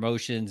get the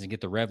promotions and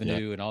get the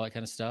revenue and all that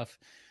kind of stuff.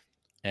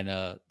 And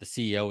the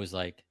CEO was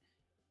like,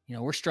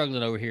 we're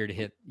struggling over here to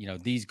hit,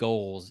 these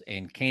goals,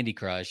 and Candy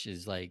Crush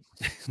is like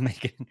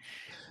making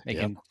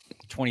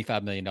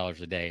 $25 million a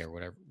day or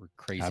whatever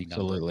crazy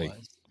number it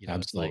was.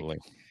 Absolutely. Like,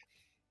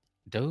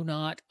 do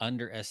not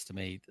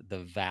underestimate the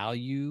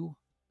value,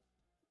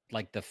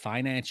 like the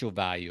financial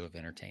value of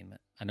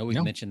entertainment. I know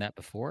we've mentioned that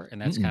before, and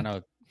that's kind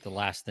of the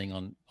last thing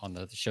on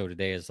the show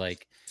today is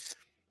like,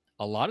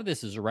 a lot of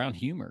this is around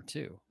humor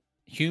too,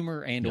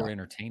 humor and or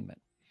entertainment.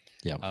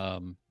 Yeah.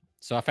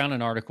 So I found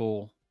an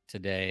article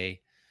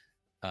today,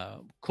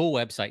 cool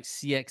website,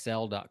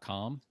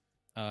 cxl.com,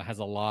 has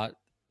a lot.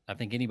 I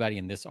think anybody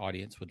in this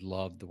audience would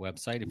love the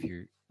website if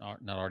you're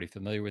not already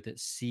familiar with it.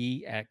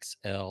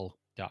 cxl.com,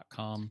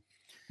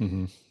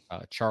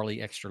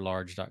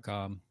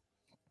 charlieextralarge.com,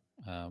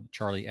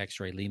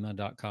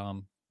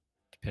 charliexraylima.com,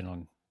 depending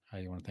on how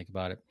you want to think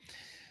about it.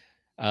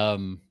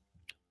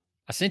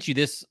 I sent you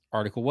this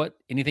article.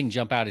 Anything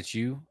jump out at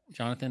you,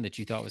 Jonathan, that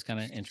you thought was kind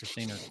of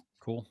interesting or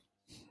cool?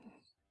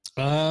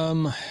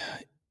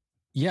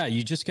 Yeah,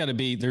 you just got to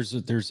be, there's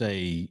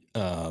a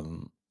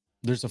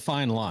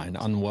fine line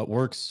on what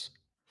works,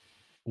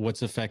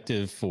 what's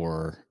effective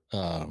for,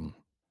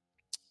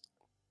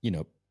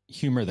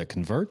 humor that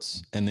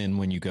converts, and then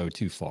when you go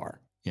too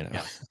far,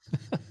 Yeah.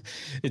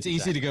 It's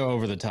easy to go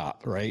over the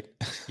top, right?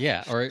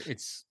 Yeah, or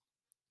it's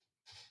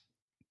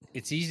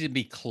easy to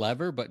be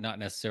clever, but not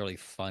necessarily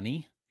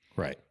funny.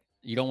 Right.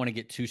 You don't want to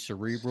get too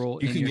cerebral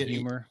You in can your get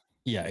humor.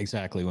 Yeah,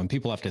 exactly. When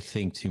people have to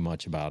think too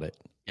much about it,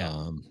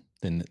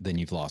 then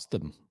you've lost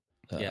them.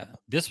 Yeah,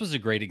 this was a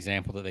great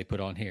example that they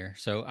put on here.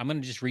 So I'm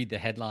going to just read the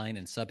headline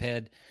and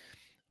subhead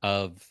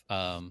of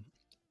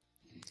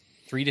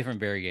 3 different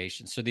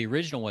variations. So the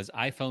original was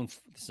iPhone.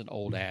 This is an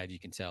old ad, you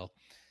can tell.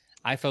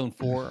 iPhone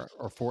 4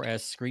 or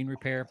 4S screen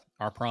repair.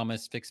 Our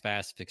promise: fix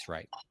fast, fix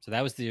right. So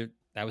that was the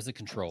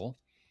control.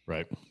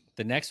 Right.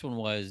 The next one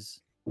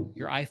was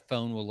your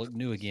iPhone will look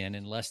new again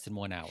in less than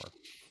 1 hour.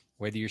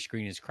 Whether your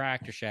screen is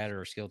cracked or shattered,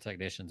 or skilled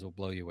technicians will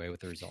blow you away with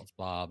the results.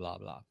 Blah blah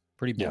blah.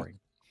 Pretty boring.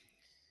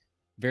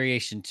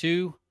 Variation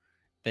 2,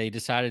 they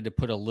decided to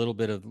put a little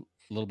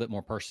bit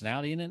more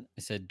personality in it.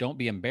 They said, "Don't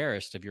be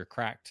embarrassed of your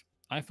cracked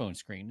iPhone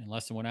screen. In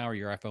less than 1 hour,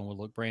 your iPhone will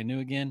look brand new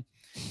again,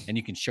 and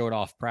you can show it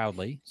off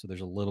proudly." So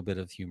there's a little bit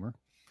of humor.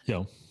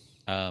 Yeah.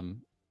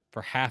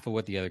 For half of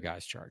what the other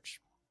guys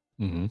charge.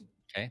 Mm-hmm.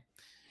 Okay.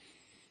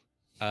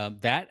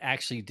 That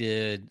actually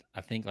did,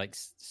 I think, like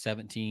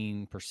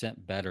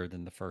 17% better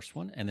than the first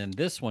one. And then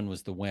this one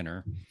was the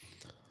winner.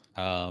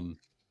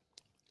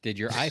 Did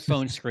your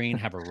iPhone screen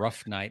have a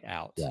rough night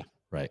out? Yeah,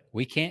 right.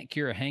 We can't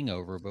cure a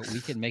hangover, but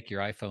we can make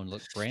your iPhone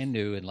look brand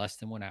new in less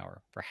than 1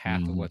 hour for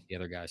half of what the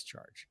other guys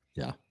charge.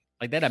 Yeah.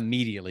 Like that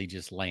immediately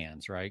just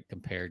lands, right?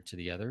 Compared to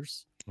the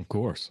others. Of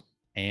course.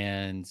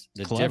 And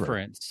the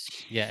difference,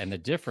 and the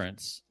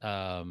difference,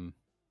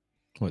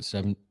 what,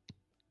 7?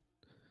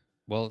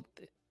 Well,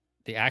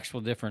 the actual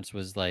difference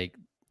was like,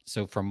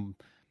 so from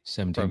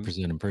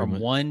 17% improvement. From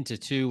 1 to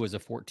 2 was a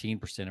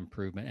 14%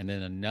 improvement, and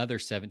then another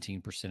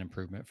 17%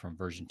 improvement from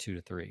version 2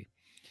 to 3.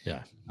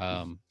 Yeah.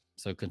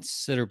 So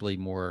considerably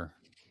more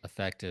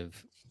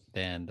effective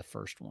than the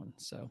first one.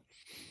 So,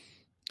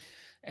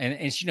 and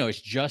it's,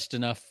 it's just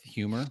enough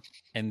humor,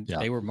 and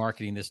they were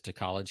marketing this to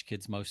college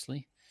kids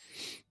mostly.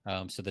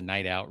 So the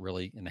night out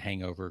really and the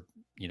hangover,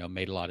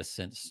 made a lot of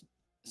sense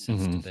to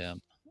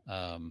them.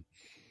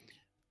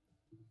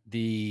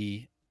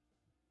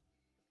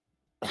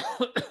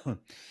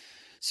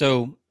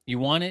 So you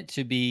want it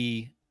to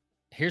be,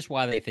 here's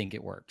why they think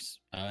it works.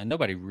 And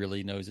nobody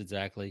really knows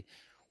exactly.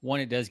 One,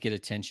 it does get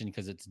attention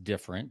because it's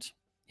different,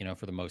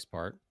 for the most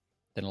part,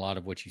 than a lot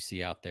of what you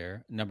see out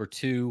there. Number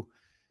 2,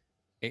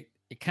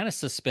 it kind of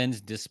suspends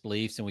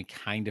disbeliefs, and we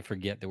kind of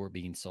forget that we're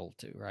being sold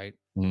to, right?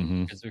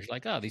 Because there's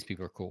like, oh, these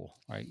people are cool,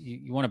 right?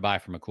 You want to buy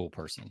from a cool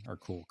person or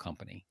cool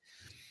company.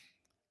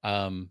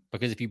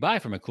 Because if you buy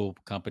from a cool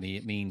company,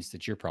 it means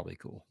that you're probably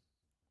cool,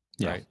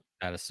 right?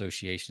 That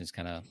association is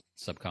kind of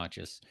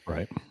subconscious.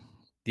 Right.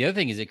 The other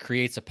thing is it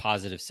creates a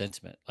positive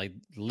sentiment. Like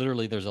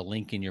literally there's a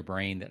link in your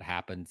brain that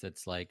happens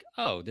that's like,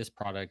 oh, this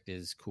product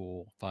is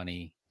cool,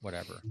 funny,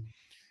 whatever.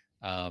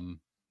 So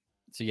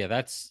yeah,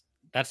 that's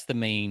the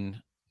main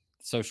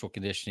social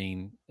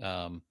conditioning.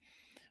 And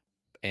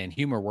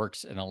humor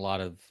works in a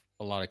lot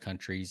of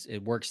countries.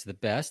 It works the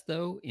best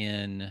though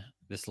in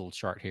this little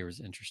chart here is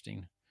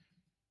interesting.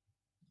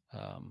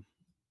 Let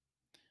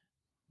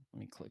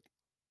me click.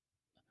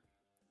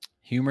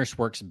 Humor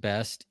works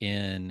best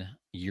in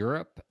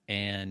Europe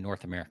and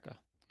North America.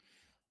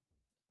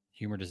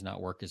 Humor does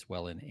not work as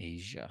well in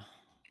Asia.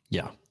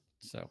 Yeah.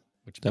 So,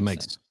 that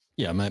makes sense.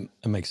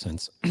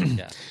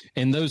 Yeah.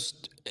 And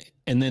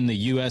then the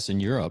US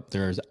and Europe,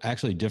 there's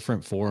actually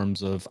different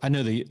forms of, I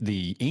know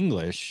the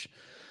English,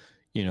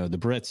 the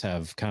Brits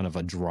have kind of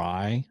a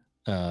dry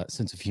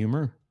sense of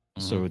humor.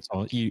 So it's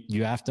all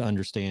you have to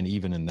understand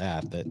even in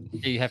that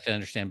you have to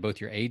understand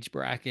both your age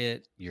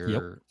bracket,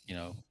 your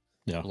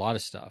a lot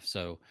of stuff.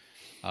 So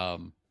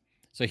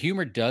so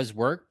humor does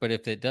work, but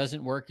if it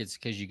doesn't work, it's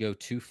because you go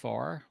too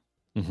far.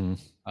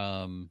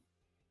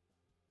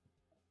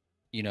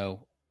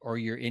 Or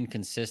you're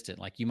inconsistent.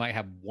 Like you might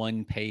have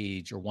one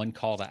page or one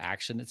call to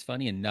action that's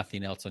funny and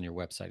nothing else on your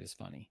website is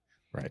funny.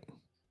 Right.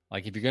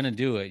 Like if you're going to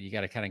do it, you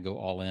got to kind of go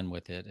all in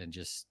with it and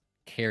just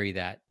carry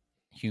that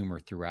humor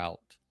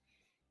throughout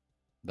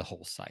the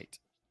whole site.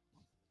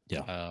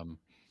 Yeah.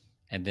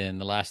 And then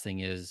the last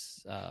thing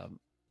is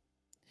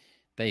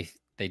they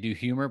do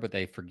humor, but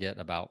they forget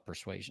about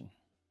persuasion.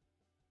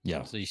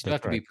 Yeah. So you still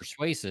have to be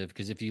persuasive,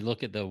 because if you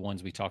look at the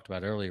ones we talked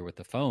about earlier with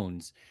the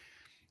phones,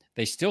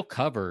 they still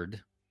covered,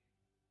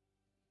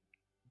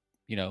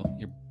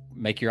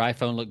 make your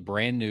iPhone look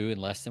brand new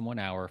in less than 1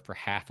 hour for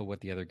half of what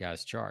the other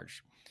guys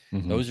charge.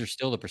 Those are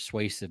still the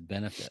persuasive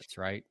benefits,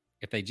 right?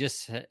 If they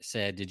just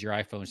said, did your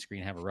iPhone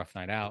screen have a rough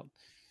night out?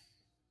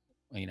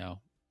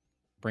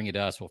 Bring it to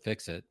us, we'll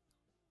fix it.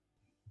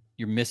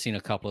 You're missing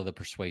a couple of the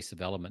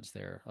persuasive elements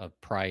there of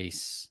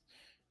price,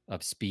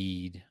 of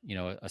speed,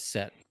 a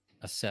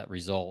set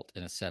result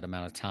in a set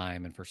amount of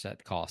time and for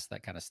set cost,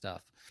 that kind of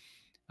stuff.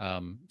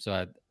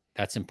 So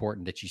that's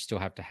important, that you still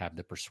have to have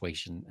the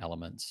persuasion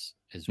elements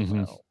as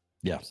well.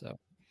 Yeah. So,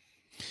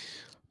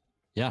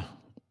 yeah.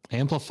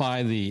 Amplify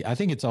I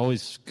think it's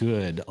always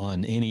good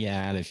on any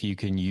ad if you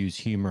can use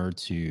humor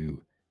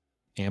to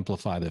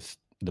amplify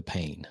the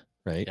pain,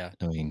 right? Yeah.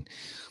 I mean,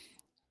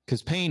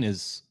 because pain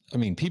is, I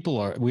mean,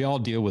 we all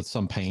deal with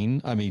some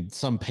pain. I mean,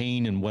 some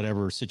pain in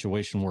whatever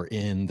situation we're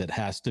in that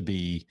has to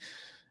be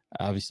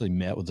obviously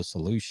met with a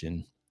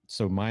solution.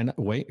 So why not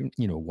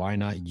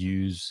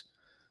use,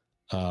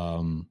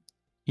 some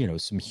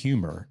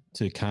humor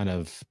to kind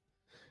of,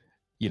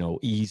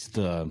 ease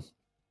the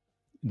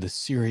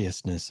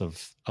seriousness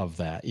of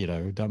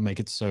that, don't make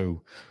it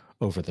so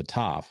over the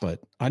top. But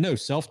I know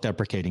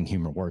self-deprecating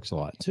humor works a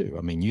lot too.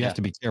 I mean, you have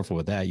to be careful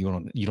with that. You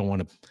don't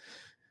want to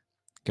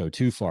go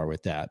too far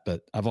with that.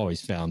 But I've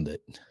always found that,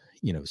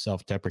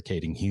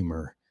 self-deprecating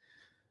humor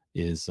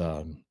is,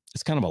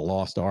 it's kind of a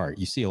lost art.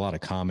 You see a lot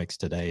of comics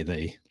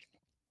today,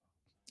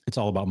 it's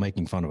all about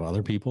making fun of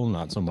other people,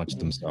 not so much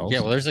themselves.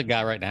 Yeah, well, there's a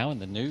guy right now in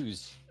the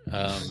news,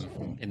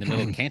 in the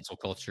middle of cancel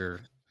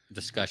culture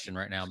discussion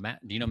right now.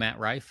 Matt, do you know Matt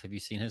Rife? Have you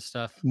seen his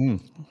stuff? Young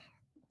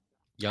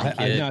kid.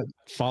 I've not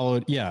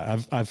followed. Yeah,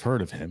 I've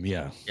heard of him.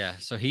 Yeah. Yeah.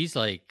 So he's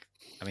like,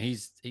 I mean,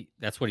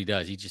 that's what he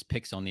does. He just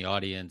picks on the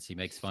audience. He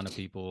makes fun of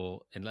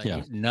people, and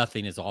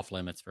nothing is off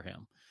limits for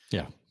him.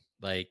 Yeah.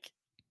 Like,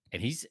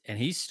 and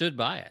he stood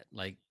by it.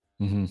 Like,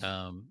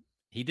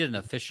 he did an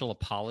official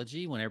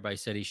apology when everybody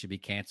said he should be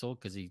canceled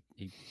because he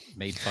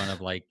made fun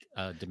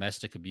of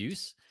domestic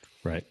abuse.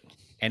 Right.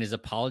 And his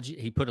apology,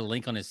 he put a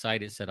link on his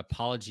site. It said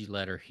apology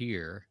letter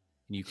here.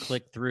 And you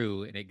click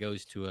through and it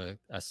goes to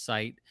a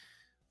site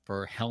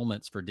for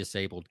helmets for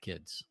disabled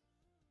kids.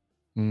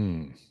 I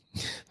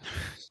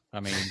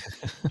mean,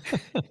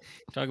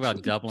 talk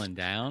about doubling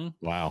down.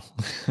 Wow.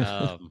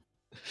 I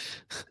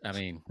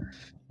mean,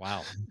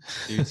 wow.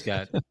 Dude's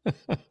got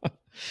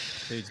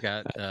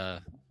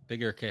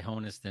bigger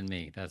cojones than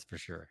me, that's for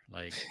sure.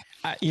 Like,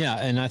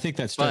 and I think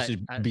that stretches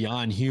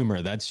beyond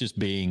humor. That's just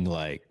being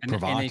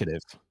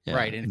provocative,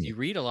 right? And if you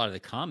read a lot of the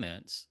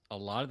comments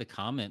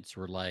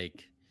were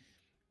like,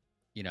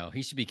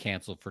 he should be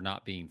canceled for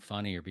not being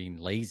funny or being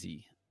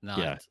lazy,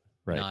 not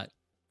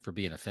for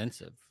being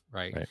offensive,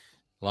 right?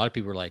 A lot of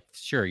people are like,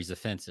 sure, he's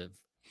offensive,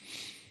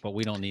 but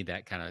we don't need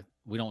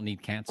we don't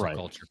need cancel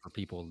culture for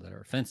people that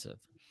are offensive.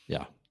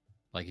 Yeah.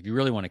 Like, if you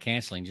really want to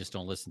cancel him, just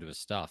don't listen to his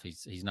stuff.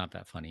 He's not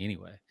that funny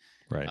anyway.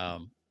 Right.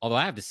 Although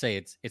I have to say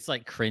it's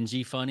like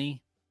cringy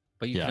funny,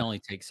 but you can only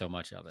take so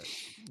much of it,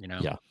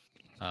 Yeah.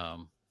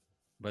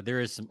 But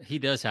he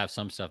does have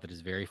some stuff that is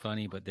very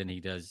funny, but then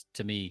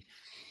to me,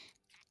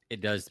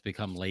 it does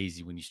become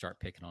lazy when you start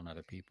picking on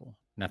other people.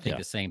 And I think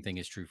the same thing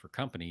is true for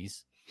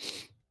companies.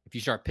 If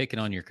you start picking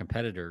on your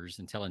competitors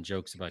and telling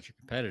jokes about your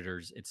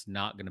competitors, it's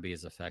not going to be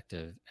as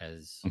effective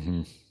as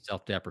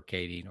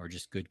self-deprecating or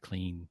just good,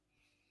 clean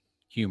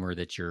humor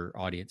that your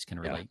audience can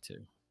relate to.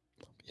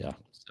 Yeah.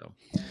 So,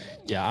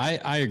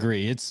 I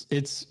agree. It's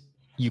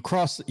you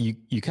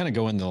kind of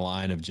go in the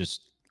line of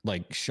just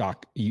like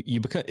shock.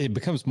 It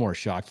becomes more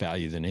shock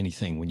value than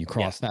anything when you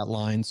cross that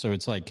line. So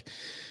it's like,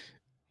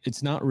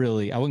 it's not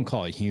really, I wouldn't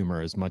call it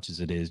humor as much as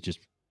it is just,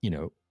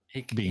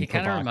 being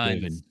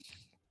provocative.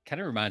 Kind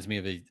of reminds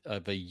me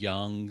of a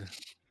young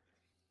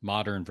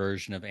modern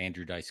version of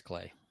Andrew Dice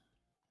Clay.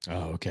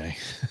 Oh, okay.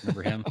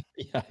 Remember him?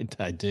 Yeah,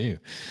 I do.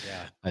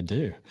 Yeah, I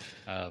do.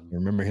 I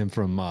remember him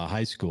from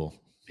high school.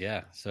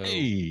 Yeah. So,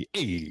 hey.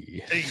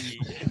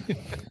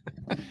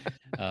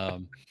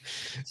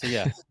 So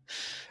yeah,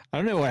 I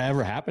don't know what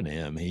ever happened to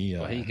him.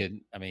 He could.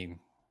 I mean,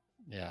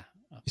 yeah.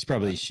 He's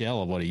probably a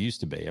shell of what he used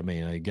to be. I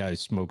mean, a guy who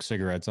smoked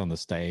cigarettes on the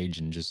stage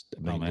and just.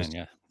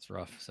 Yeah, it's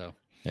rough. So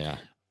yeah.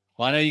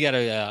 Well, I know you got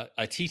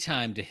a tea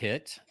time to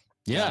hit.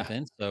 Yeah,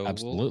 Jonathan, so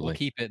absolutely. We'll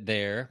keep it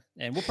there,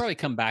 and we'll probably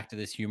come back to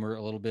this humor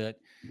a little bit.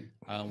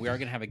 We are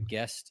going to have a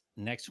guest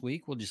next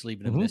week. We'll just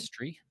leave it a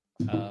mystery,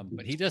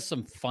 but he does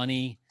some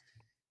funny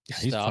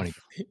stuff. He's funny.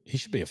 He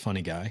should be a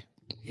funny guy.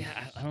 Yeah,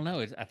 I don't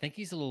know. I think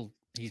he's a little.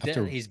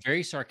 He's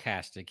very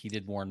sarcastic. He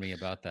did warn me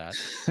about that.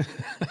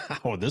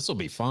 Oh, this will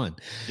be fun.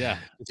 Yeah.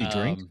 Does he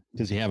drink?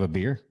 Does he have a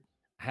beer?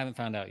 I haven't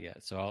found out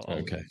yet, so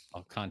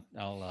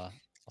I'll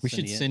we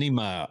should send him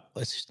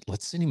let's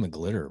send him a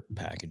glitter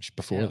package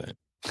before then.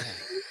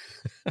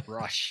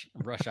 Rush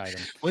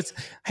item. Let's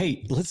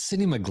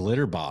send him a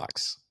glitter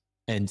box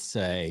and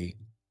say,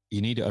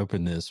 you need to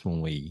open this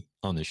when we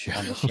on the show.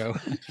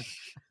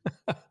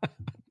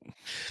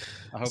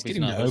 I hope he's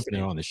not open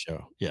it on the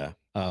show. Yeah.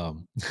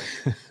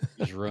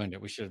 Just ruined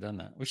it. We should have done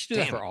that. We should do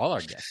that for all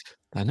our guests.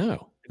 I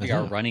know.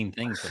 Our running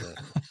thing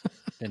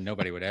then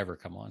nobody would ever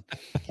come on.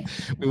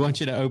 We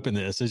want you to open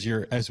this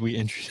as we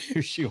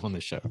introduce you on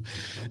the show.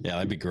 Yeah,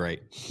 that'd be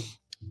great.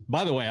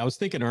 By the way, I was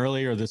thinking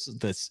earlier,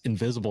 this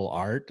invisible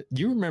art.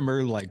 Do you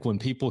remember when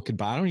people could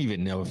buy, I don't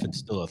even know if it's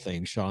still a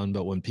thing, Sean,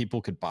 but when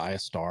people could buy a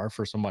star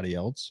for somebody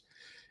else,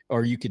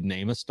 or you could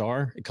name a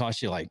star, it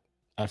cost you I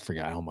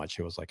forgot how much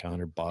it was,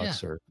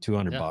 $100 or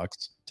 $200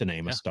 to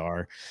name a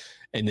star.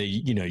 And then,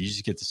 you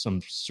just get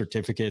some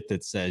certificate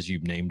that says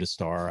you've named a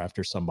star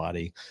after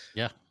somebody.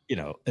 Yeah.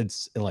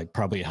 It's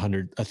probably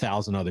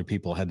 1,000 other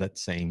people had that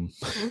same.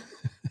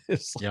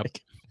 It's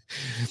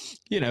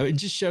it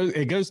just shows,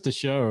 it goes to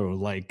show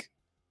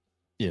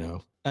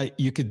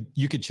you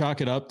could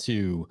chalk it up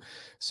to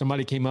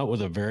somebody came up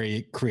with a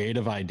very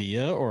creative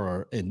idea,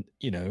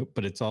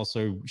 but it's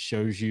also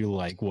shows you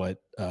like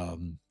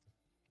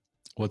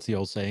what's the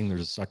old saying?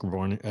 There's a sucker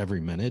born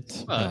every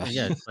minute.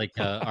 Yeah, it's like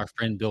our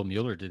friend Bill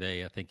Mueller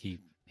today. I think he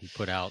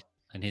put out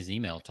in his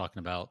email talking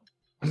about,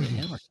 was it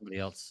him or somebody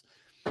else?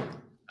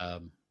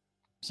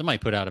 Somebody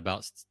put out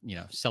about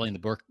selling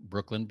the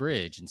Brooklyn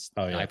Bridge, and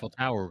the Eiffel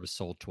Tower was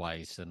sold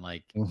twice, and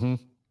like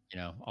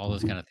all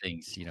those kind of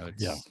things.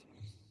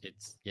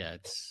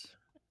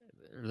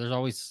 There's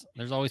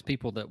always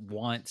people that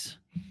want,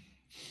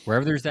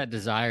 wherever there's that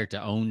desire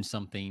to own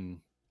something,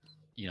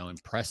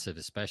 impressive,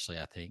 especially.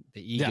 I think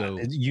the ego,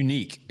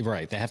 unique,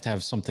 right? They have to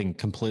have something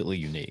completely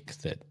unique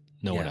that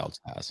no one else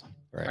has,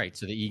 right?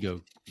 So the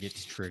ego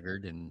gets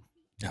triggered, and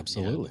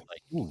absolutely,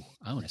 like, ooh,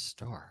 I own a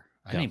star.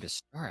 I named a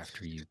star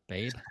after you,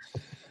 babe.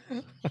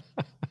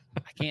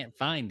 I can't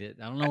find it.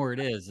 I don't know where it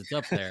is. It's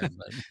up there,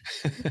 but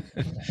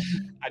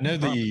I know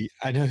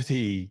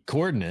the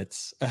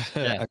coordinates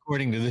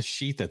according to this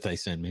sheet that they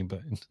sent me. But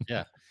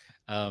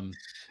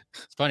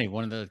it's funny.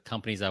 One of the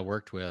companies I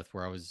worked with,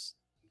 where I was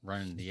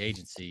running the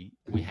agency,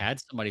 we had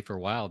somebody for a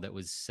while that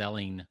was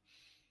selling.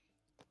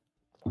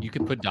 You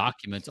could put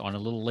documents on a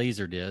little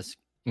laser disc,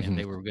 and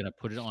they were going to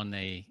put it on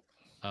a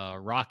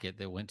rocket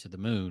that went to the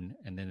moon,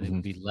 and then it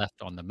would be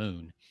left on the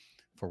moon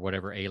for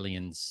whatever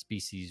alien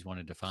species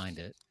wanted to find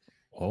it.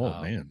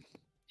 Oh man.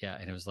 Yeah.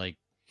 And it was like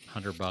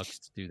 $100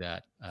 to do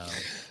that.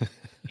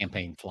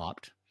 Campaign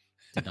flopped.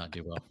 Did not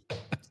do well.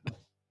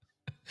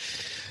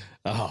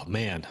 Oh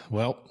man.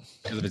 Well,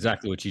 it was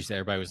exactly what you said.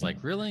 Everybody was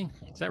like, really?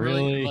 Is that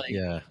really? Like,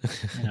 yeah.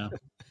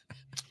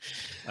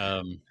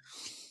 I mean,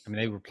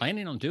 they were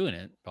planning on doing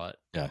it, but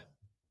yeah.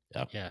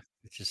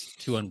 It's just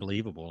too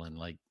unbelievable. And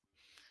like,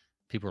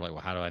 people are like,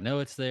 well, how do I know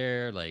it's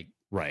there? Like,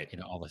 right.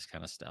 All this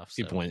kind of stuff.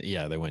 People went,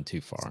 they went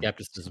too far.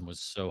 Skepticism was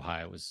so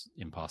high, it was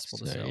impossible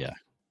to sell. Yeah.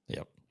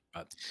 Yep.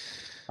 But,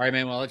 all right,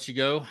 man. Well, I'll let you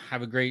go.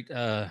 Have a great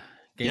game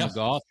of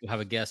golf. We'll have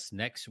a guest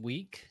next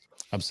week.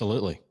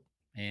 Absolutely.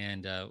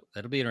 And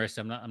that'll be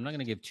interesting. I'm not going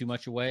to give too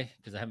much away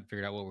because I haven't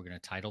figured out what we're going to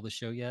title the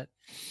show yet.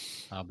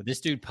 But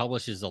this dude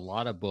publishes a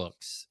lot of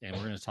books, and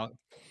we're going to talk.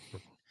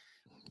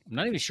 I'm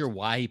not even sure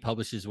why he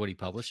publishes what he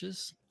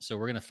publishes. So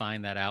we're going to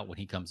find that out when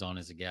he comes on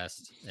as a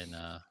guest, and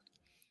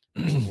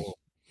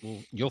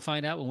you'll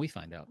find out when we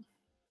find out.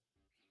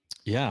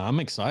 Yeah, I'm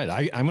excited.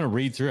 I'm going to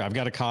read through. I've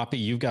got a copy.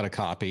 You've got a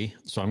copy.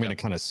 So I'm going to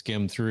kind of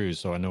skim through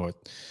so I know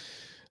what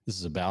this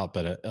is about.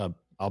 But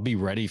I'll be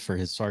ready for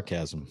his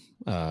sarcasm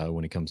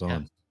when he comes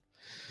on.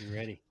 Be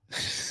ready.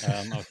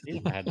 I'll see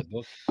if I had the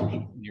book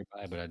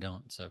nearby, but I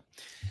don't. So,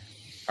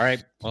 all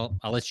right. Well,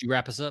 I'll let you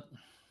wrap us up.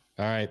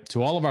 All right.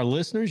 To all of our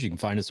listeners, you can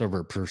find us over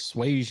at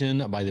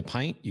Persuasion by the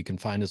Pint. You can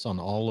find us on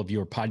all of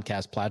your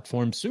podcast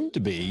platforms, soon to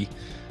be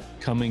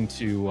coming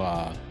to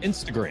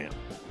Instagram.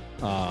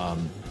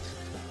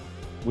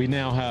 We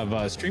now have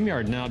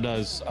StreamYard now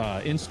does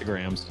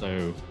Instagram,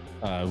 so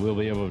we'll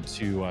be able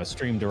to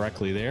stream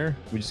directly there.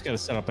 We just got to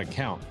set up an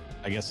account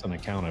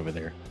over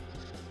there.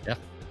 Yeah.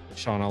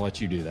 Sean, I'll let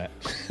you do that.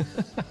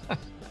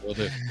 Will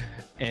do.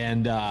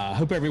 And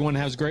hope everyone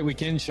has a great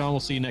weekend. Sean, we'll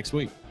see you next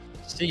week.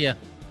 See ya.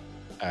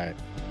 All right.